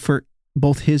responsible for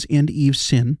both his and Eve's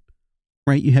sin,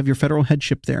 right? You have your federal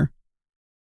headship there.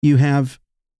 You have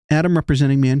Adam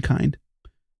representing mankind.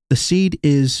 The seed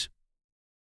is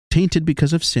tainted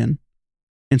because of sin,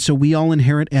 and so we all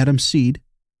inherit Adam's seed,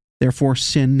 therefore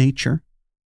sin nature,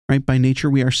 right? By nature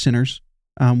we are sinners.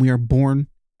 We are born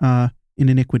in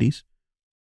iniquities.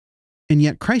 And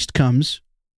yet Christ comes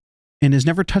and is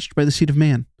never touched by the seed of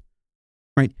man,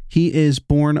 right? He is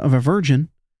born of a virgin.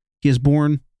 He is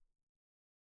born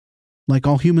like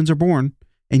all humans are born,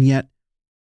 and yet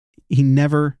he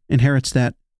never inherits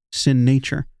that sin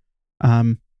nature,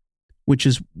 which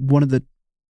is one of the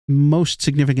most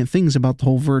significant things about the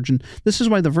whole virgin. This is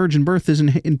why the virgin birth is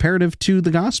imperative to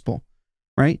the gospel,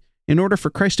 right? in order for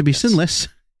Christ to be sinless,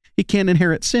 he can't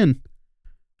inherit sin.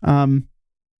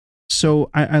 So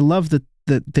I love that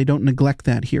they don't neglect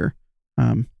that here,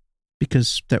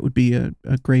 because that would be a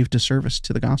grave disservice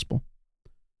to the gospel.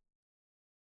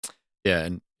 Yeah,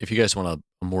 and if you guys want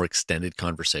a more extended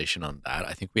conversation on that,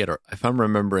 I think we had if I'm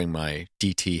remembering my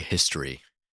DT history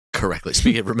correctly,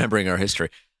 speaking of remembering our history,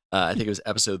 I think it was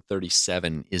episode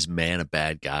 37, Is Man a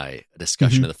Bad Guy? A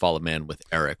discussion of the fall of man with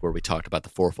Eric, where we talked about the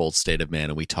fourfold state of man,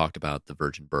 and we talked about the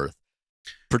virgin birth,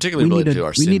 particularly related to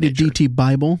our sin nature. We need a DT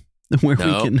Bible where we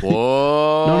can...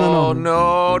 Whoa.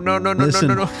 No.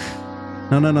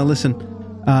 Listen.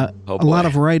 A lot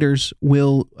of writers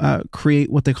will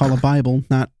create what they call a Bible,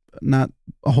 not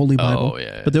a holy Bible,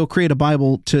 but they'll create a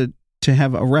Bible to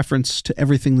have a reference to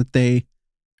everything that they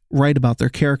write about, their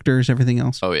characters, everything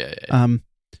else.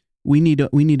 We need a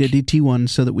DT one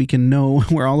so that we can know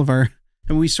where all of our,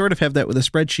 and we sort of have that with a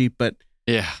spreadsheet, but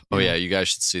yeah. You guys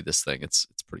should see this thing. It's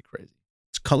pretty crazy.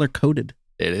 It's color coded.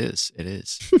 It is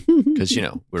because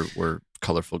we're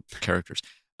colorful characters.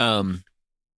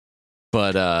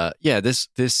 But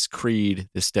this creed,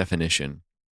 this definition,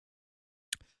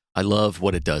 I love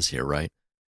what it does here, right?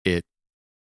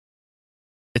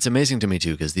 It's amazing to me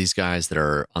too, because these guys that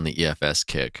are on the EFS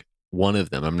kick, one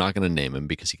of them, I'm not going to name him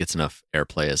because he gets enough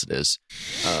airplay as it is.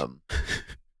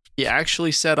 He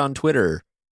actually said on Twitter,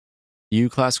 "You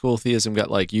classical theism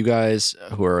got you guys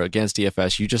who are against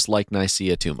EFS, you just like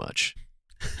Nicaea too much."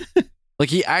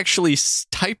 He actually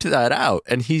typed that out,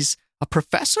 and he's a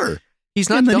professor. He's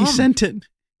not dumb. And then he sent it.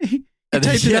 He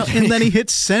typed it out, and then he hit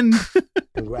send.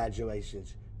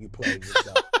 Congratulations, you played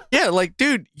yourself. Yeah,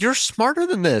 dude, you're smarter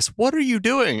than this. What are you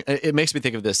doing? It makes me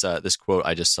think of this this quote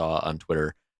I just saw on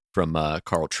Twitter from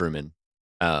Carl Trueman.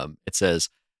 It says,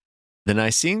 "The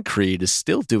Nicene Creed is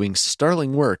still doing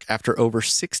sterling work after over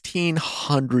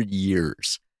 1,600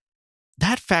 years.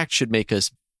 That fact should make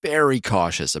us very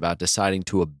cautious about deciding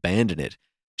to abandon it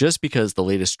just because the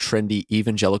latest trendy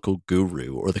evangelical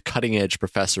guru or the cutting-edge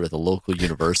professor at the local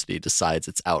university decides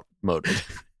it's outmoded."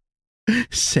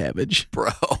 Savage.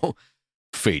 Bro.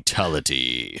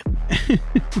 Fatality.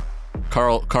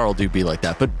 Carl do be like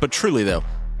that. But truly, though,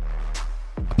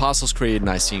 Apostles' Creed,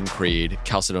 Nicene Creed,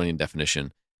 Chalcedonian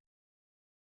definition,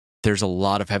 there's a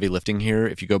lot of heavy lifting here.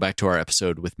 If you go back to our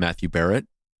episode with Matthew Barrett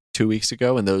 2 weeks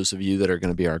ago, and those of you that are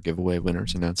going to be our giveaway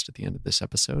winners announced at the end of this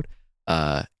episode,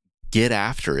 get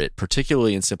after it,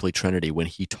 particularly in Simply Trinity when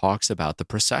he talks about the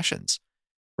processions,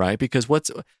 right? Because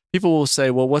people will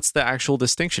say, well, what's the actual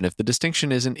distinction? If the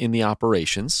distinction isn't in the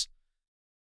operations,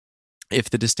 if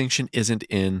the distinction isn't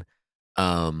in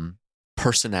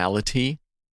personality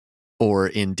or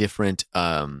in different,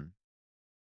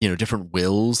 different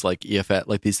wills like EFF,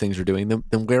 like these things are doing,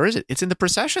 then where is it? It's in the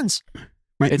processions.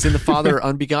 Right. It's in the Father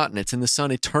unbegotten. It's in the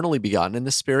Son eternally begotten, and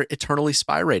the Spirit eternally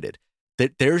spirated.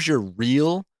 There's your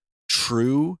real,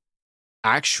 true,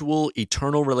 actual,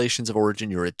 eternal relations of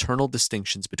origin, your eternal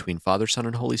distinctions between Father, Son,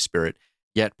 and Holy Spirit,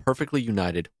 yet perfectly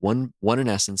united, one in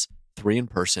essence, three in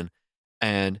person.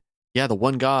 And the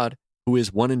one God, who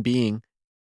is one in being,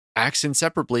 acts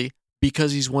inseparably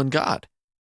because he's one God.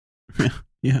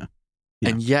 Yeah.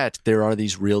 And yet there are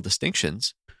these real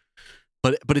distinctions.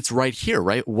 But it's right here,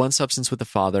 right? One substance with the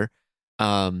Father,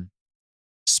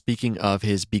 speaking of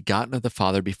his begotten of the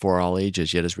Father before all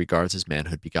ages, yet as regards his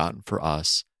manhood, begotten for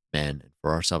us, men, and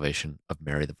for our salvation of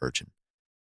Mary the Virgin.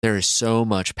 There is so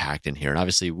much packed in here. And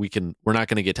obviously we're not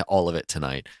going to get to all of it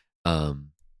tonight.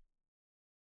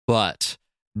 But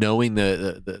knowing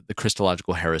the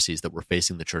Christological heresies that were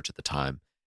facing the church at the time,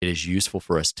 it is useful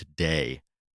for us today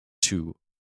to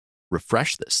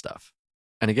refresh this stuff.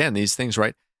 And again, these things,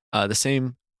 right? The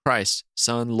same Christ,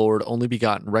 Son, Lord, only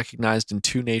begotten, recognized in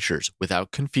two natures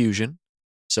without confusion.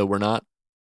 So we're not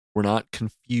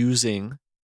confusing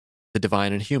the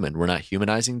divine and human. We're not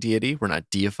humanizing deity. We're not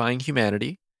deifying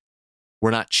humanity.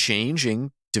 We're not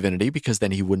changing divinity because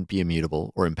then he wouldn't be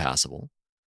immutable or impassible.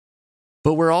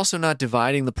 But we're also not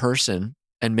dividing the person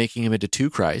and making him into two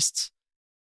Christs.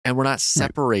 And we're not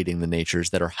separating the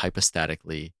natures that are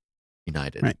hypostatically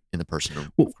united in the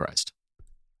person of Christ.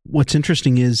 What's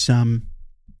interesting is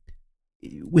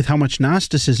with how much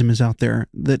Gnosticism is out there,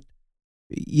 that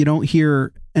you don't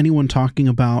hear anyone talking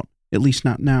about, at least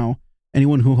not now,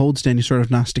 anyone who holds to any sort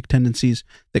of Gnostic tendencies,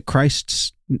 that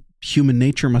Christ's human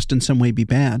nature must in some way be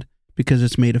bad because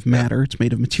it's made of matter, it's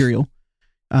made of material.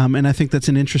 And I think that's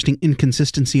an interesting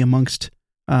inconsistency amongst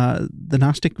the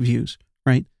Gnostic views,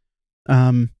 right?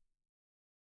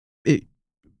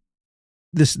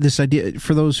 This idea,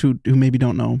 for those who maybe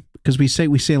don't know, because we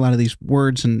say a lot of these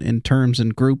words and terms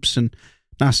and groups, and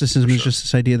Gnosticism is just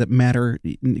this idea that matter,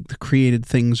 the created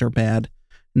things are bad,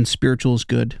 and spiritual is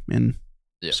good, and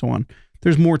so on.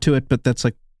 There's more to it, but that's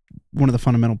like one of the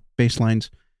fundamental baselines.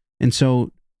 And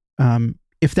so,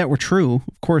 if that were true,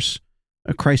 of course,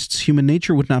 Christ's human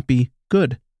nature would not be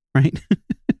good, right?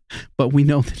 But we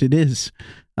know that it is.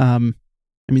 I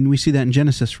mean, we see that in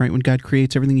Genesis, right? When God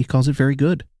creates everything, he calls it very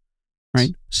good,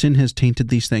 right? Sin has tainted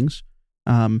these things,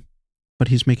 but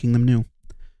he's making them new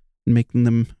and making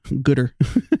them gooder.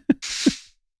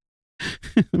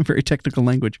 Very technical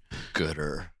language.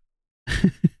 Gooder.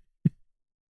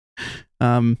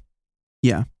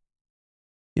 Yeah.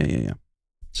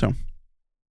 So,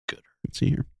 gooder. Let's see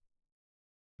here.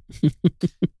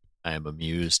 I am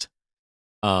amused.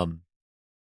 But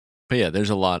yeah, there's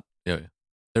a lot.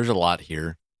 There's a lot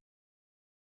here.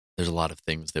 There's a lot of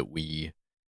things that we,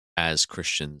 as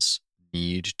Christians,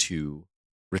 need to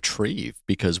retrieve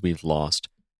because we've lost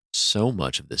so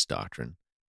much of this doctrine,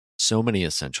 so many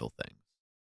essential things.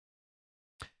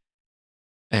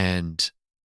 And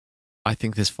I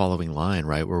think this following line,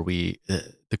 right, where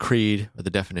the creed or the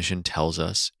definition tells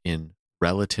us in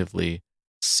relatively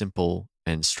simple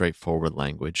and straightforward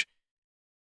language,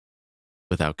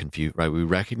 without confusion, right? We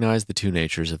recognize the two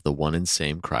natures of the one and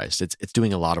same Christ. It's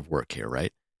doing a lot of work here,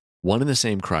 right? One and the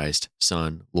same Christ,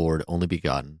 Son, Lord, only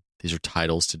begotten. These are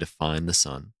titles to define the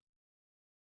Son.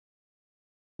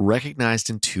 Recognized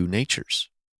in two natures.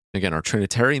 Again, our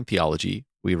Trinitarian theology,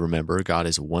 we remember God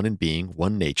is one in being,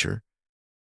 one nature,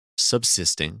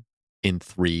 subsisting in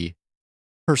three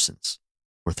persons,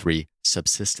 or three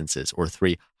subsistences, or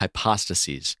three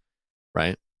hypostases,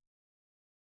 right?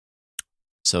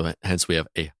 So hence we have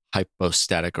a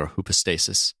hypostatic or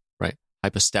hypostasis, right?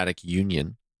 Hypostatic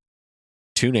union,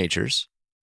 two natures,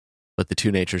 but the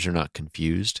two natures are not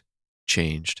confused,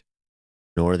 changed,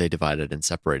 nor are they divided and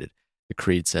separated. The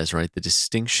creed says, right, the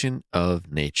distinction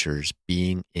of natures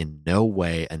being in no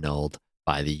way annulled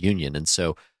by the union. And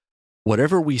so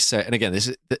whatever we say, and again,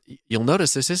 you'll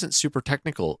notice this isn't super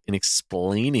technical in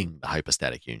explaining the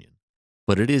hypostatic union,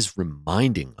 but it is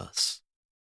reminding us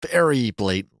very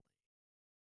blatantly.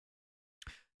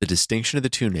 The distinction of the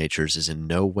two natures is in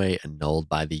no way annulled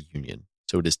by the union.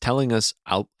 So it is telling us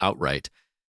outright,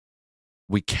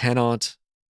 we cannot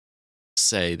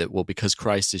say that, well, because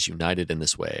Christ is united in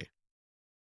this way,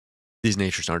 these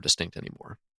natures aren't distinct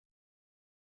anymore.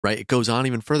 Right? It goes on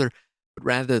even further, but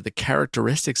rather the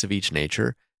characteristics of each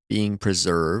nature being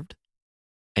preserved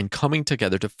and coming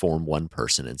together to form one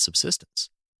person in subsistence.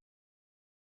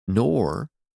 Nor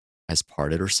has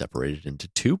parted or separated into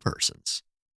two persons,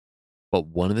 but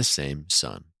one and the same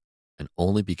Son, and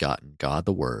only begotten God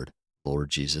the Word, Lord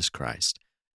Jesus Christ,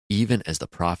 even as the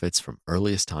prophets from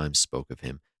earliest times spoke of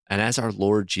him, and as our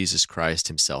Lord Jesus Christ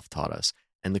himself taught us,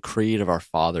 and the creed of our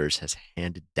fathers has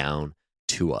handed down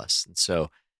to us. And so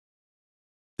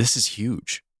this is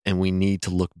huge, and we need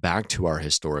to look back to our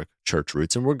historic church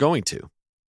roots, and we're going to.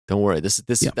 Don't worry, this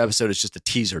episode is just a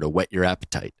teaser to whet your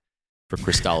appetite for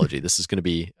Christology. This is going to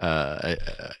be an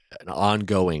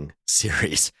ongoing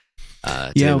series.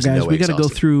 Guys, we got to go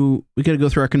through. We got to go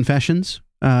through our confessions.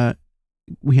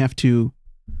 We have to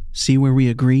see where we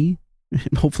agree.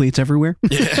 Hopefully, it's everywhere.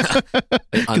 Yeah,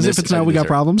 because if it's not, we got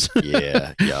problems.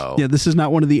 Yeah, yeah. This is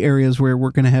not one of the areas where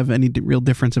we're going to have any real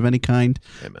difference of any kind.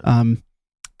 Amen.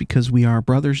 Because we are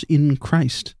brothers in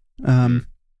Christ. But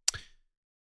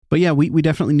yeah, we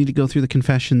definitely need to go through the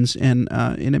confessions, and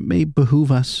it may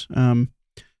behoove us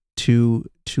to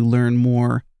learn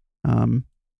more.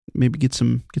 Maybe get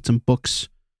some books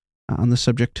on the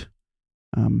subject.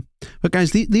 But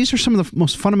guys, these are some of the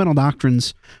most fundamental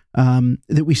doctrines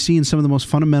that we see in some of the most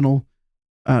fundamental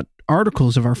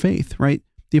articles of our faith, right?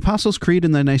 The Apostles' Creed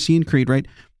and the Nicene Creed, right?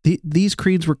 These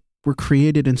creeds were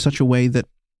created in such a way that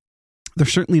they're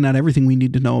certainly not everything we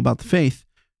need to know about the faith.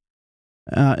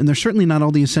 And they're certainly not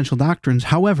all the essential doctrines.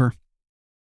 However,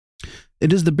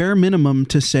 it is the bare minimum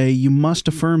to say you must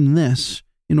affirm this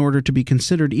in order to be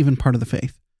considered even part of the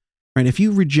faith. Right? If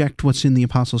you reject what's in the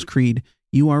Apostles' Creed,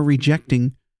 you are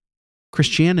rejecting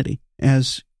Christianity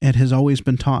as it has always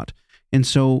been taught. And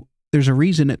so there's a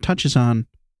reason it touches on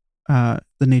the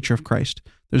nature of Christ.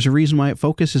 There's a reason why it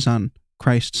focuses on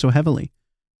Christ so heavily.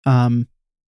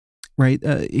 Right?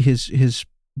 His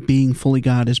being fully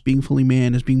God, his being fully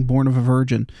man, his being born of a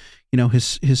virgin,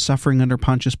 his suffering under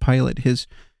Pontius Pilate, his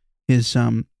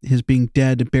being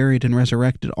dead, buried, and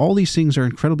resurrected. All these things are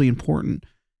incredibly important.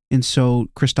 And so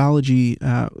Christology,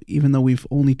 even though we've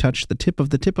only touched the tip of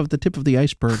the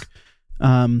iceberg,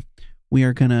 we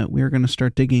are gonna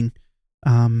start digging.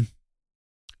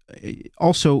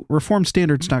 Also,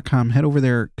 reformedstandards.com. Head over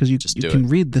there because you can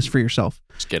read this for yourself.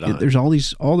 Just get on. There's all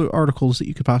the articles that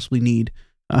you could possibly need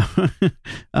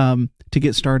to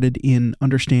get started in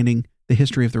understanding the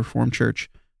history of the Reformed Church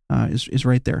is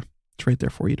right there. It's right there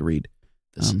for you to read.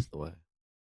 This is the way.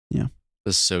 Yeah.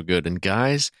 This is so good. And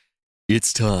guys,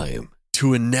 it's time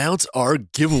to announce our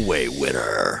giveaway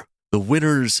winner. The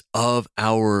winners of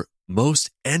our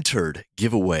most entered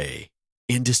giveaway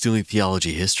in Distilling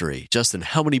Theology history. Justin,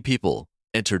 how many people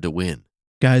entered to win?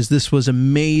 Guys, this was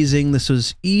amazing. This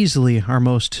was easily our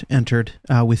most entered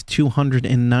with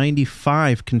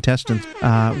 295 contestants.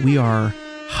 We are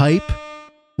hype.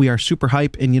 We are super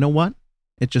hype. And you know what?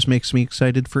 It just makes me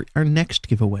excited for our next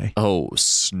giveaway. Oh,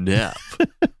 snap.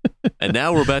 And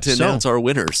now we're about to announce our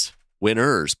winners.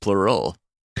 Winners, plural.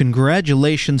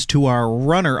 Congratulations to our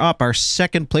runner-up, our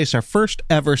second place, our first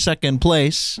ever second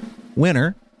place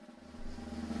winner,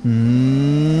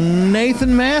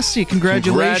 Nathan Massey.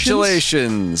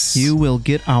 Congratulations. You will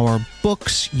get our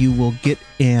books. You will get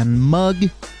a mug.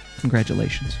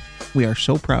 Congratulations. We are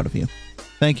so proud of you.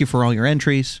 Thank you for all your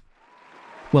entries.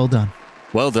 Well done.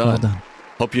 Well done. Well done.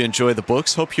 Hope you enjoy the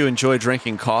books. Hope you enjoy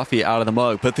drinking coffee out of the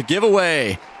mug. But the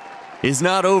giveaway is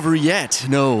not over yet.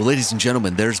 No, ladies and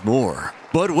gentlemen, there's more.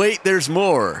 But wait, there's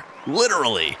more.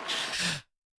 Literally.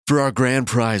 For our grand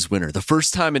prize winner, the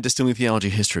first time in Distilling Theology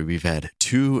history, we've had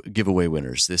 2 giveaway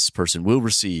winners. This person will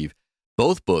receive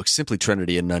both books, Simply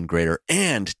Trinity and None Greater,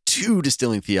 and 2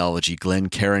 Distilling Theology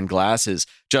Glencairn glasses.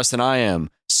 Justin, I am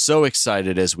so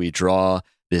excited as we draw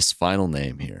this final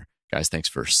name here. Guys, thanks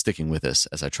for sticking with us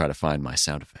as I try to find my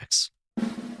sound effects. The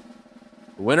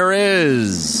winner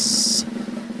is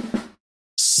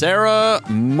Sarah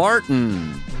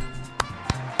Martin.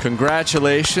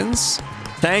 Congratulations.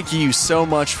 Thank you so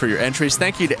much for your entries.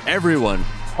 Thank you to everyone,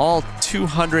 all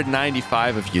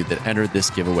 295 of you that entered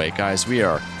this giveaway. Guys, we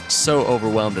are so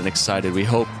overwhelmed and excited. We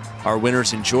hope our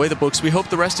winners enjoy the books. We hope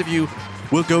the rest of you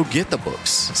will go get the books,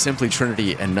 Simply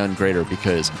Trinity and None Greater,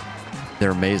 because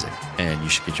they're amazing, and you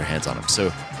should get your hands on them.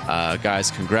 So, guys,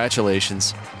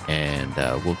 congratulations, and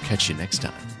we'll catch you next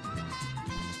time.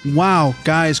 Wow,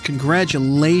 guys,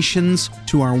 congratulations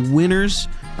to our winners.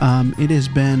 It has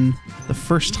been the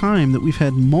first time that we've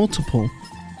had multiple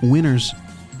winners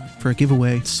for a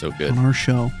giveaway on our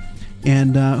show.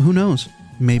 And who knows?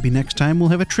 Maybe next time we'll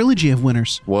have a trilogy of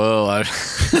winners. Whoa. I'm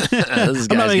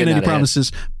not making any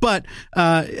promises, but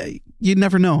you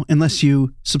never know unless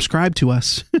you subscribe to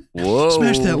us. Whoa.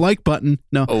 Smash that like button.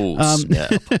 No. Oh,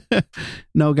 snap.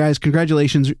 No, guys,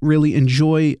 congratulations. Really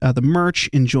enjoy the merch.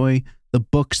 Enjoy the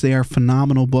books. They are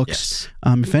phenomenal books.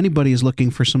 Yes. If anybody is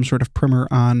looking for some sort of primer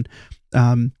on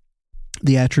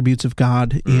the attributes of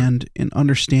God and in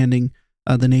understanding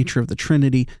the nature of the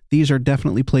Trinity, these are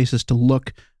definitely places to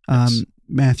look. Yes.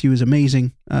 Matthew is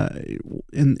amazing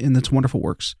in its wonderful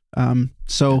works.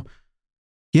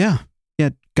 Yeah,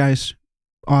 guys,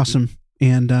 awesome.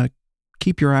 And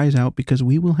keep your eyes out because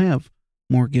we will have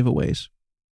more giveaways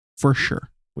for sure.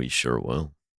 We sure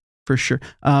will. For sure.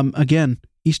 Again,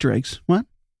 Easter eggs. What?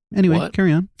 Anyway,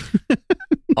 carry on.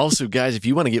 Also, guys, if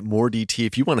you want to get more DT,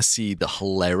 if you want to see the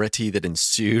hilarity that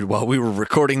ensued while we were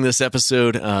recording this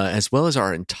episode, as well as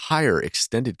our entire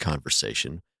extended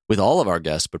conversation with all of our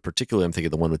guests, but particularly I'm thinking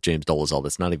the one with James Dolezal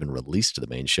that's not even released to the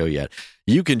main show yet,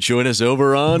 you can join us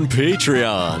over on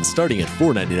Patreon. Starting at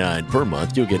 $4.99 per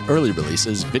month, you'll get early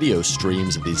releases, video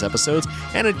streams of these episodes,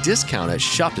 and a discount at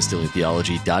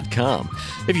shopdistillingtheology.com.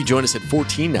 If you join us at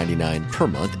 $14.99 per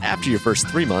month, after your first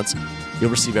 3 months, you'll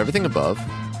receive everything above.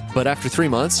 But after 3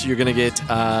 months, you're going to get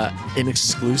an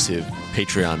exclusive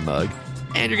Patreon mug,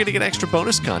 and you're going to get extra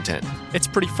bonus content. It's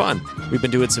pretty fun. We've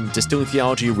been doing some Distilling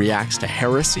Theology reacts to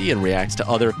heresy and reacts to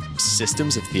other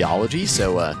systems of theology,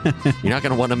 so you're not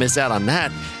going to want to miss out on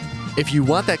that. If you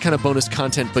want that kind of bonus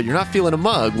content, but you're not feeling a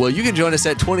mug, well, you can join us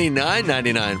at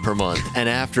 $29.99 per month. And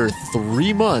after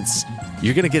 3 months,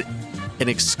 you're going to get an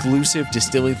exclusive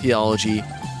Distilling Theology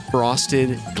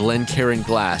frosted Glencairn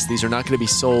glass. These are not going to be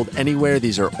sold anywhere.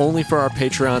 These are only for our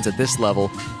Patreons at this level.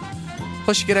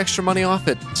 Plus, you get extra money off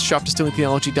at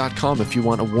shopdistillingtheology.com if you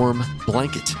want a warm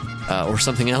blanket or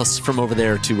something else from over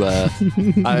there to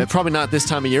probably not this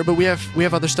time of year, but we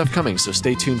have other stuff coming, so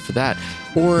stay tuned for that.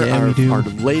 Or our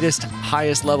latest,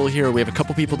 highest level here, we have a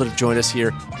couple people that have joined us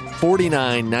here,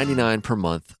 $49.99 per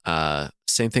month.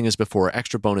 Same thing as before,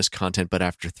 extra bonus content, but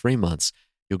after 3 months,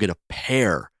 you'll get a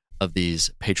pair of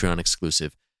these Patreon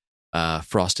exclusive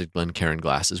frosted Glencairn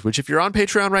glasses, which if you're on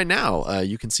Patreon right now,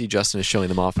 you can see Justin is showing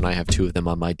them off, and I have 2 of them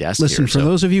on my desk. Listen, here, for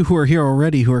those of you who are here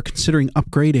already who are considering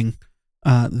upgrading,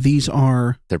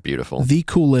 they're beautiful. The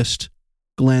coolest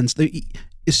Glens.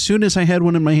 As soon as I had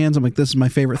one in my hands, I'm like, this is my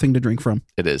favorite thing to drink from.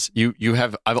 It is. You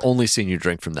have. I've only seen you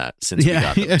drink from that since we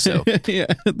got them. So yeah,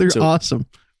 they're awesome.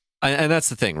 And that's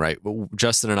the thing, right?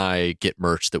 Justin and I get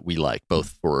merch that we like,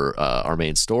 both for our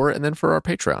main store and then for our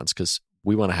Patreons, because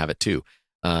we want to have it too.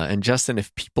 And Justin,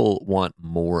 if people want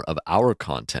more of our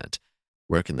content,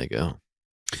 where can they go?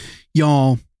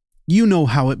 Y'all, you know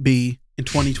how it be in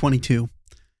 2022,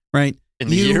 right? In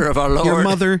the year of our Lord. Your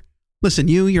mother, listen,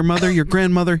 your mother, your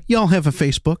grandmother, y'all have a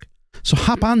Facebook. So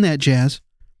hop on that, Jazz.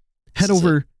 Head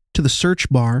over to the search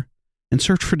bar and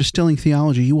search for Distilling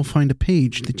Theology. You will find a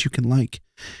page that you can like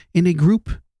and a group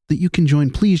that you can join.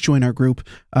 Please join our group.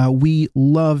 We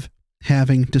love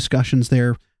having discussions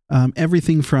there.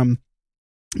 Everything from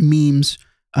memes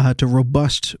to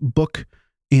robust book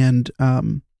and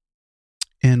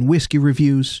whiskey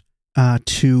reviews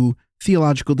to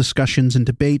theological discussions and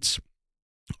debates,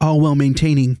 all while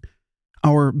maintaining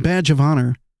our badge of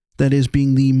honor, that is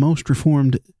being the most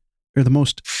reformed, or the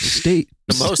most stage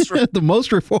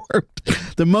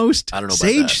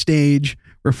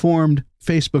reformed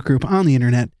Facebook group on the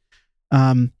internet.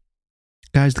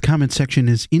 Guys, the comment section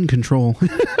is in control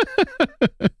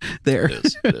there.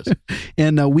 It is.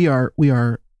 And we are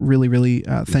really, really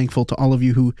thankful to all of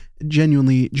you who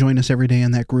genuinely join us every day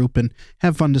in that group and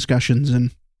have fun discussions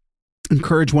and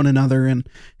encourage one another and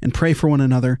pray for one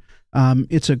another.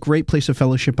 It's a great place of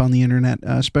fellowship on the internet,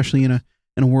 especially in a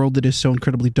world that is so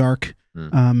incredibly dark,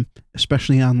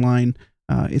 especially online.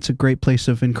 It's a great place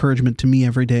of encouragement to me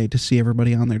every day to see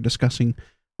everybody on there discussing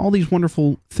all these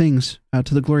wonderful things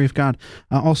to the glory of God.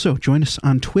 Also, join us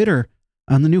on Twitter,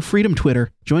 on the new Freedom Twitter.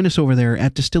 Join us over there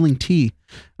at Distilling Tea,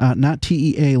 not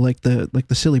TEA like the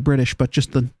silly British, but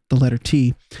just the letter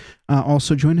T.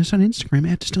 Also, join us on Instagram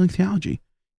at Distilling Theology.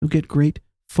 You'll get great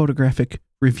photographic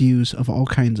reviews of all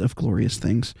kinds of glorious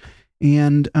things.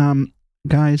 And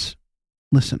guys,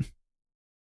 listen,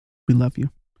 we love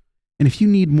you. And if you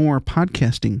need more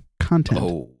podcasting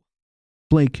content,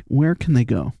 Blake, where can they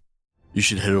go? You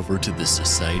should head over to the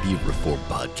Society of Reformed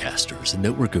Podcasters, a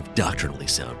network of doctrinally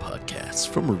sound podcasts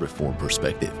from a Reformed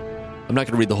perspective. I'm not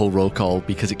going to read the whole roll call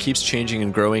because it keeps changing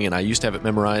and growing, and I used to have it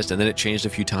memorized, and then it changed a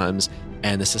few times,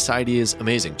 and the society is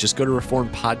amazing. Just go to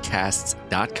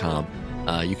reformedpodcasts.com.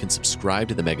 You can subscribe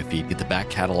to the mega feed, get the back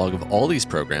catalog of all these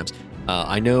programs.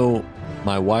 I know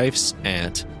my wife's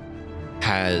aunt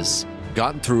has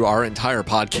gotten through our entire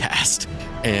podcast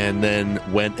and then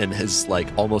went and has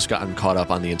almost gotten caught up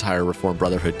on the entire Reformed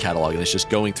Brotherhood catalog, and it's just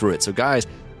going through it. So guys,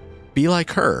 be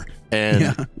like her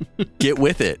and get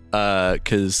with it,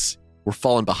 because we're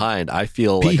falling behind. I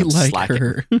feel like I'm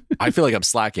slacking. I feel like I'm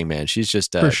slacking, man. She's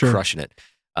just crushing it.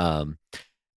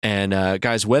 And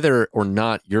guys, whether or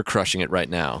not you're crushing it right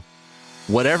now,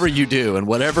 whatever you do and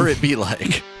whatever it be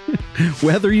like,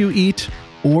 whether you eat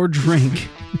or drink,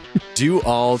 do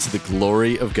all to the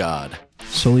glory of God.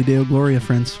 Soli Deo Gloria,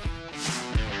 friends.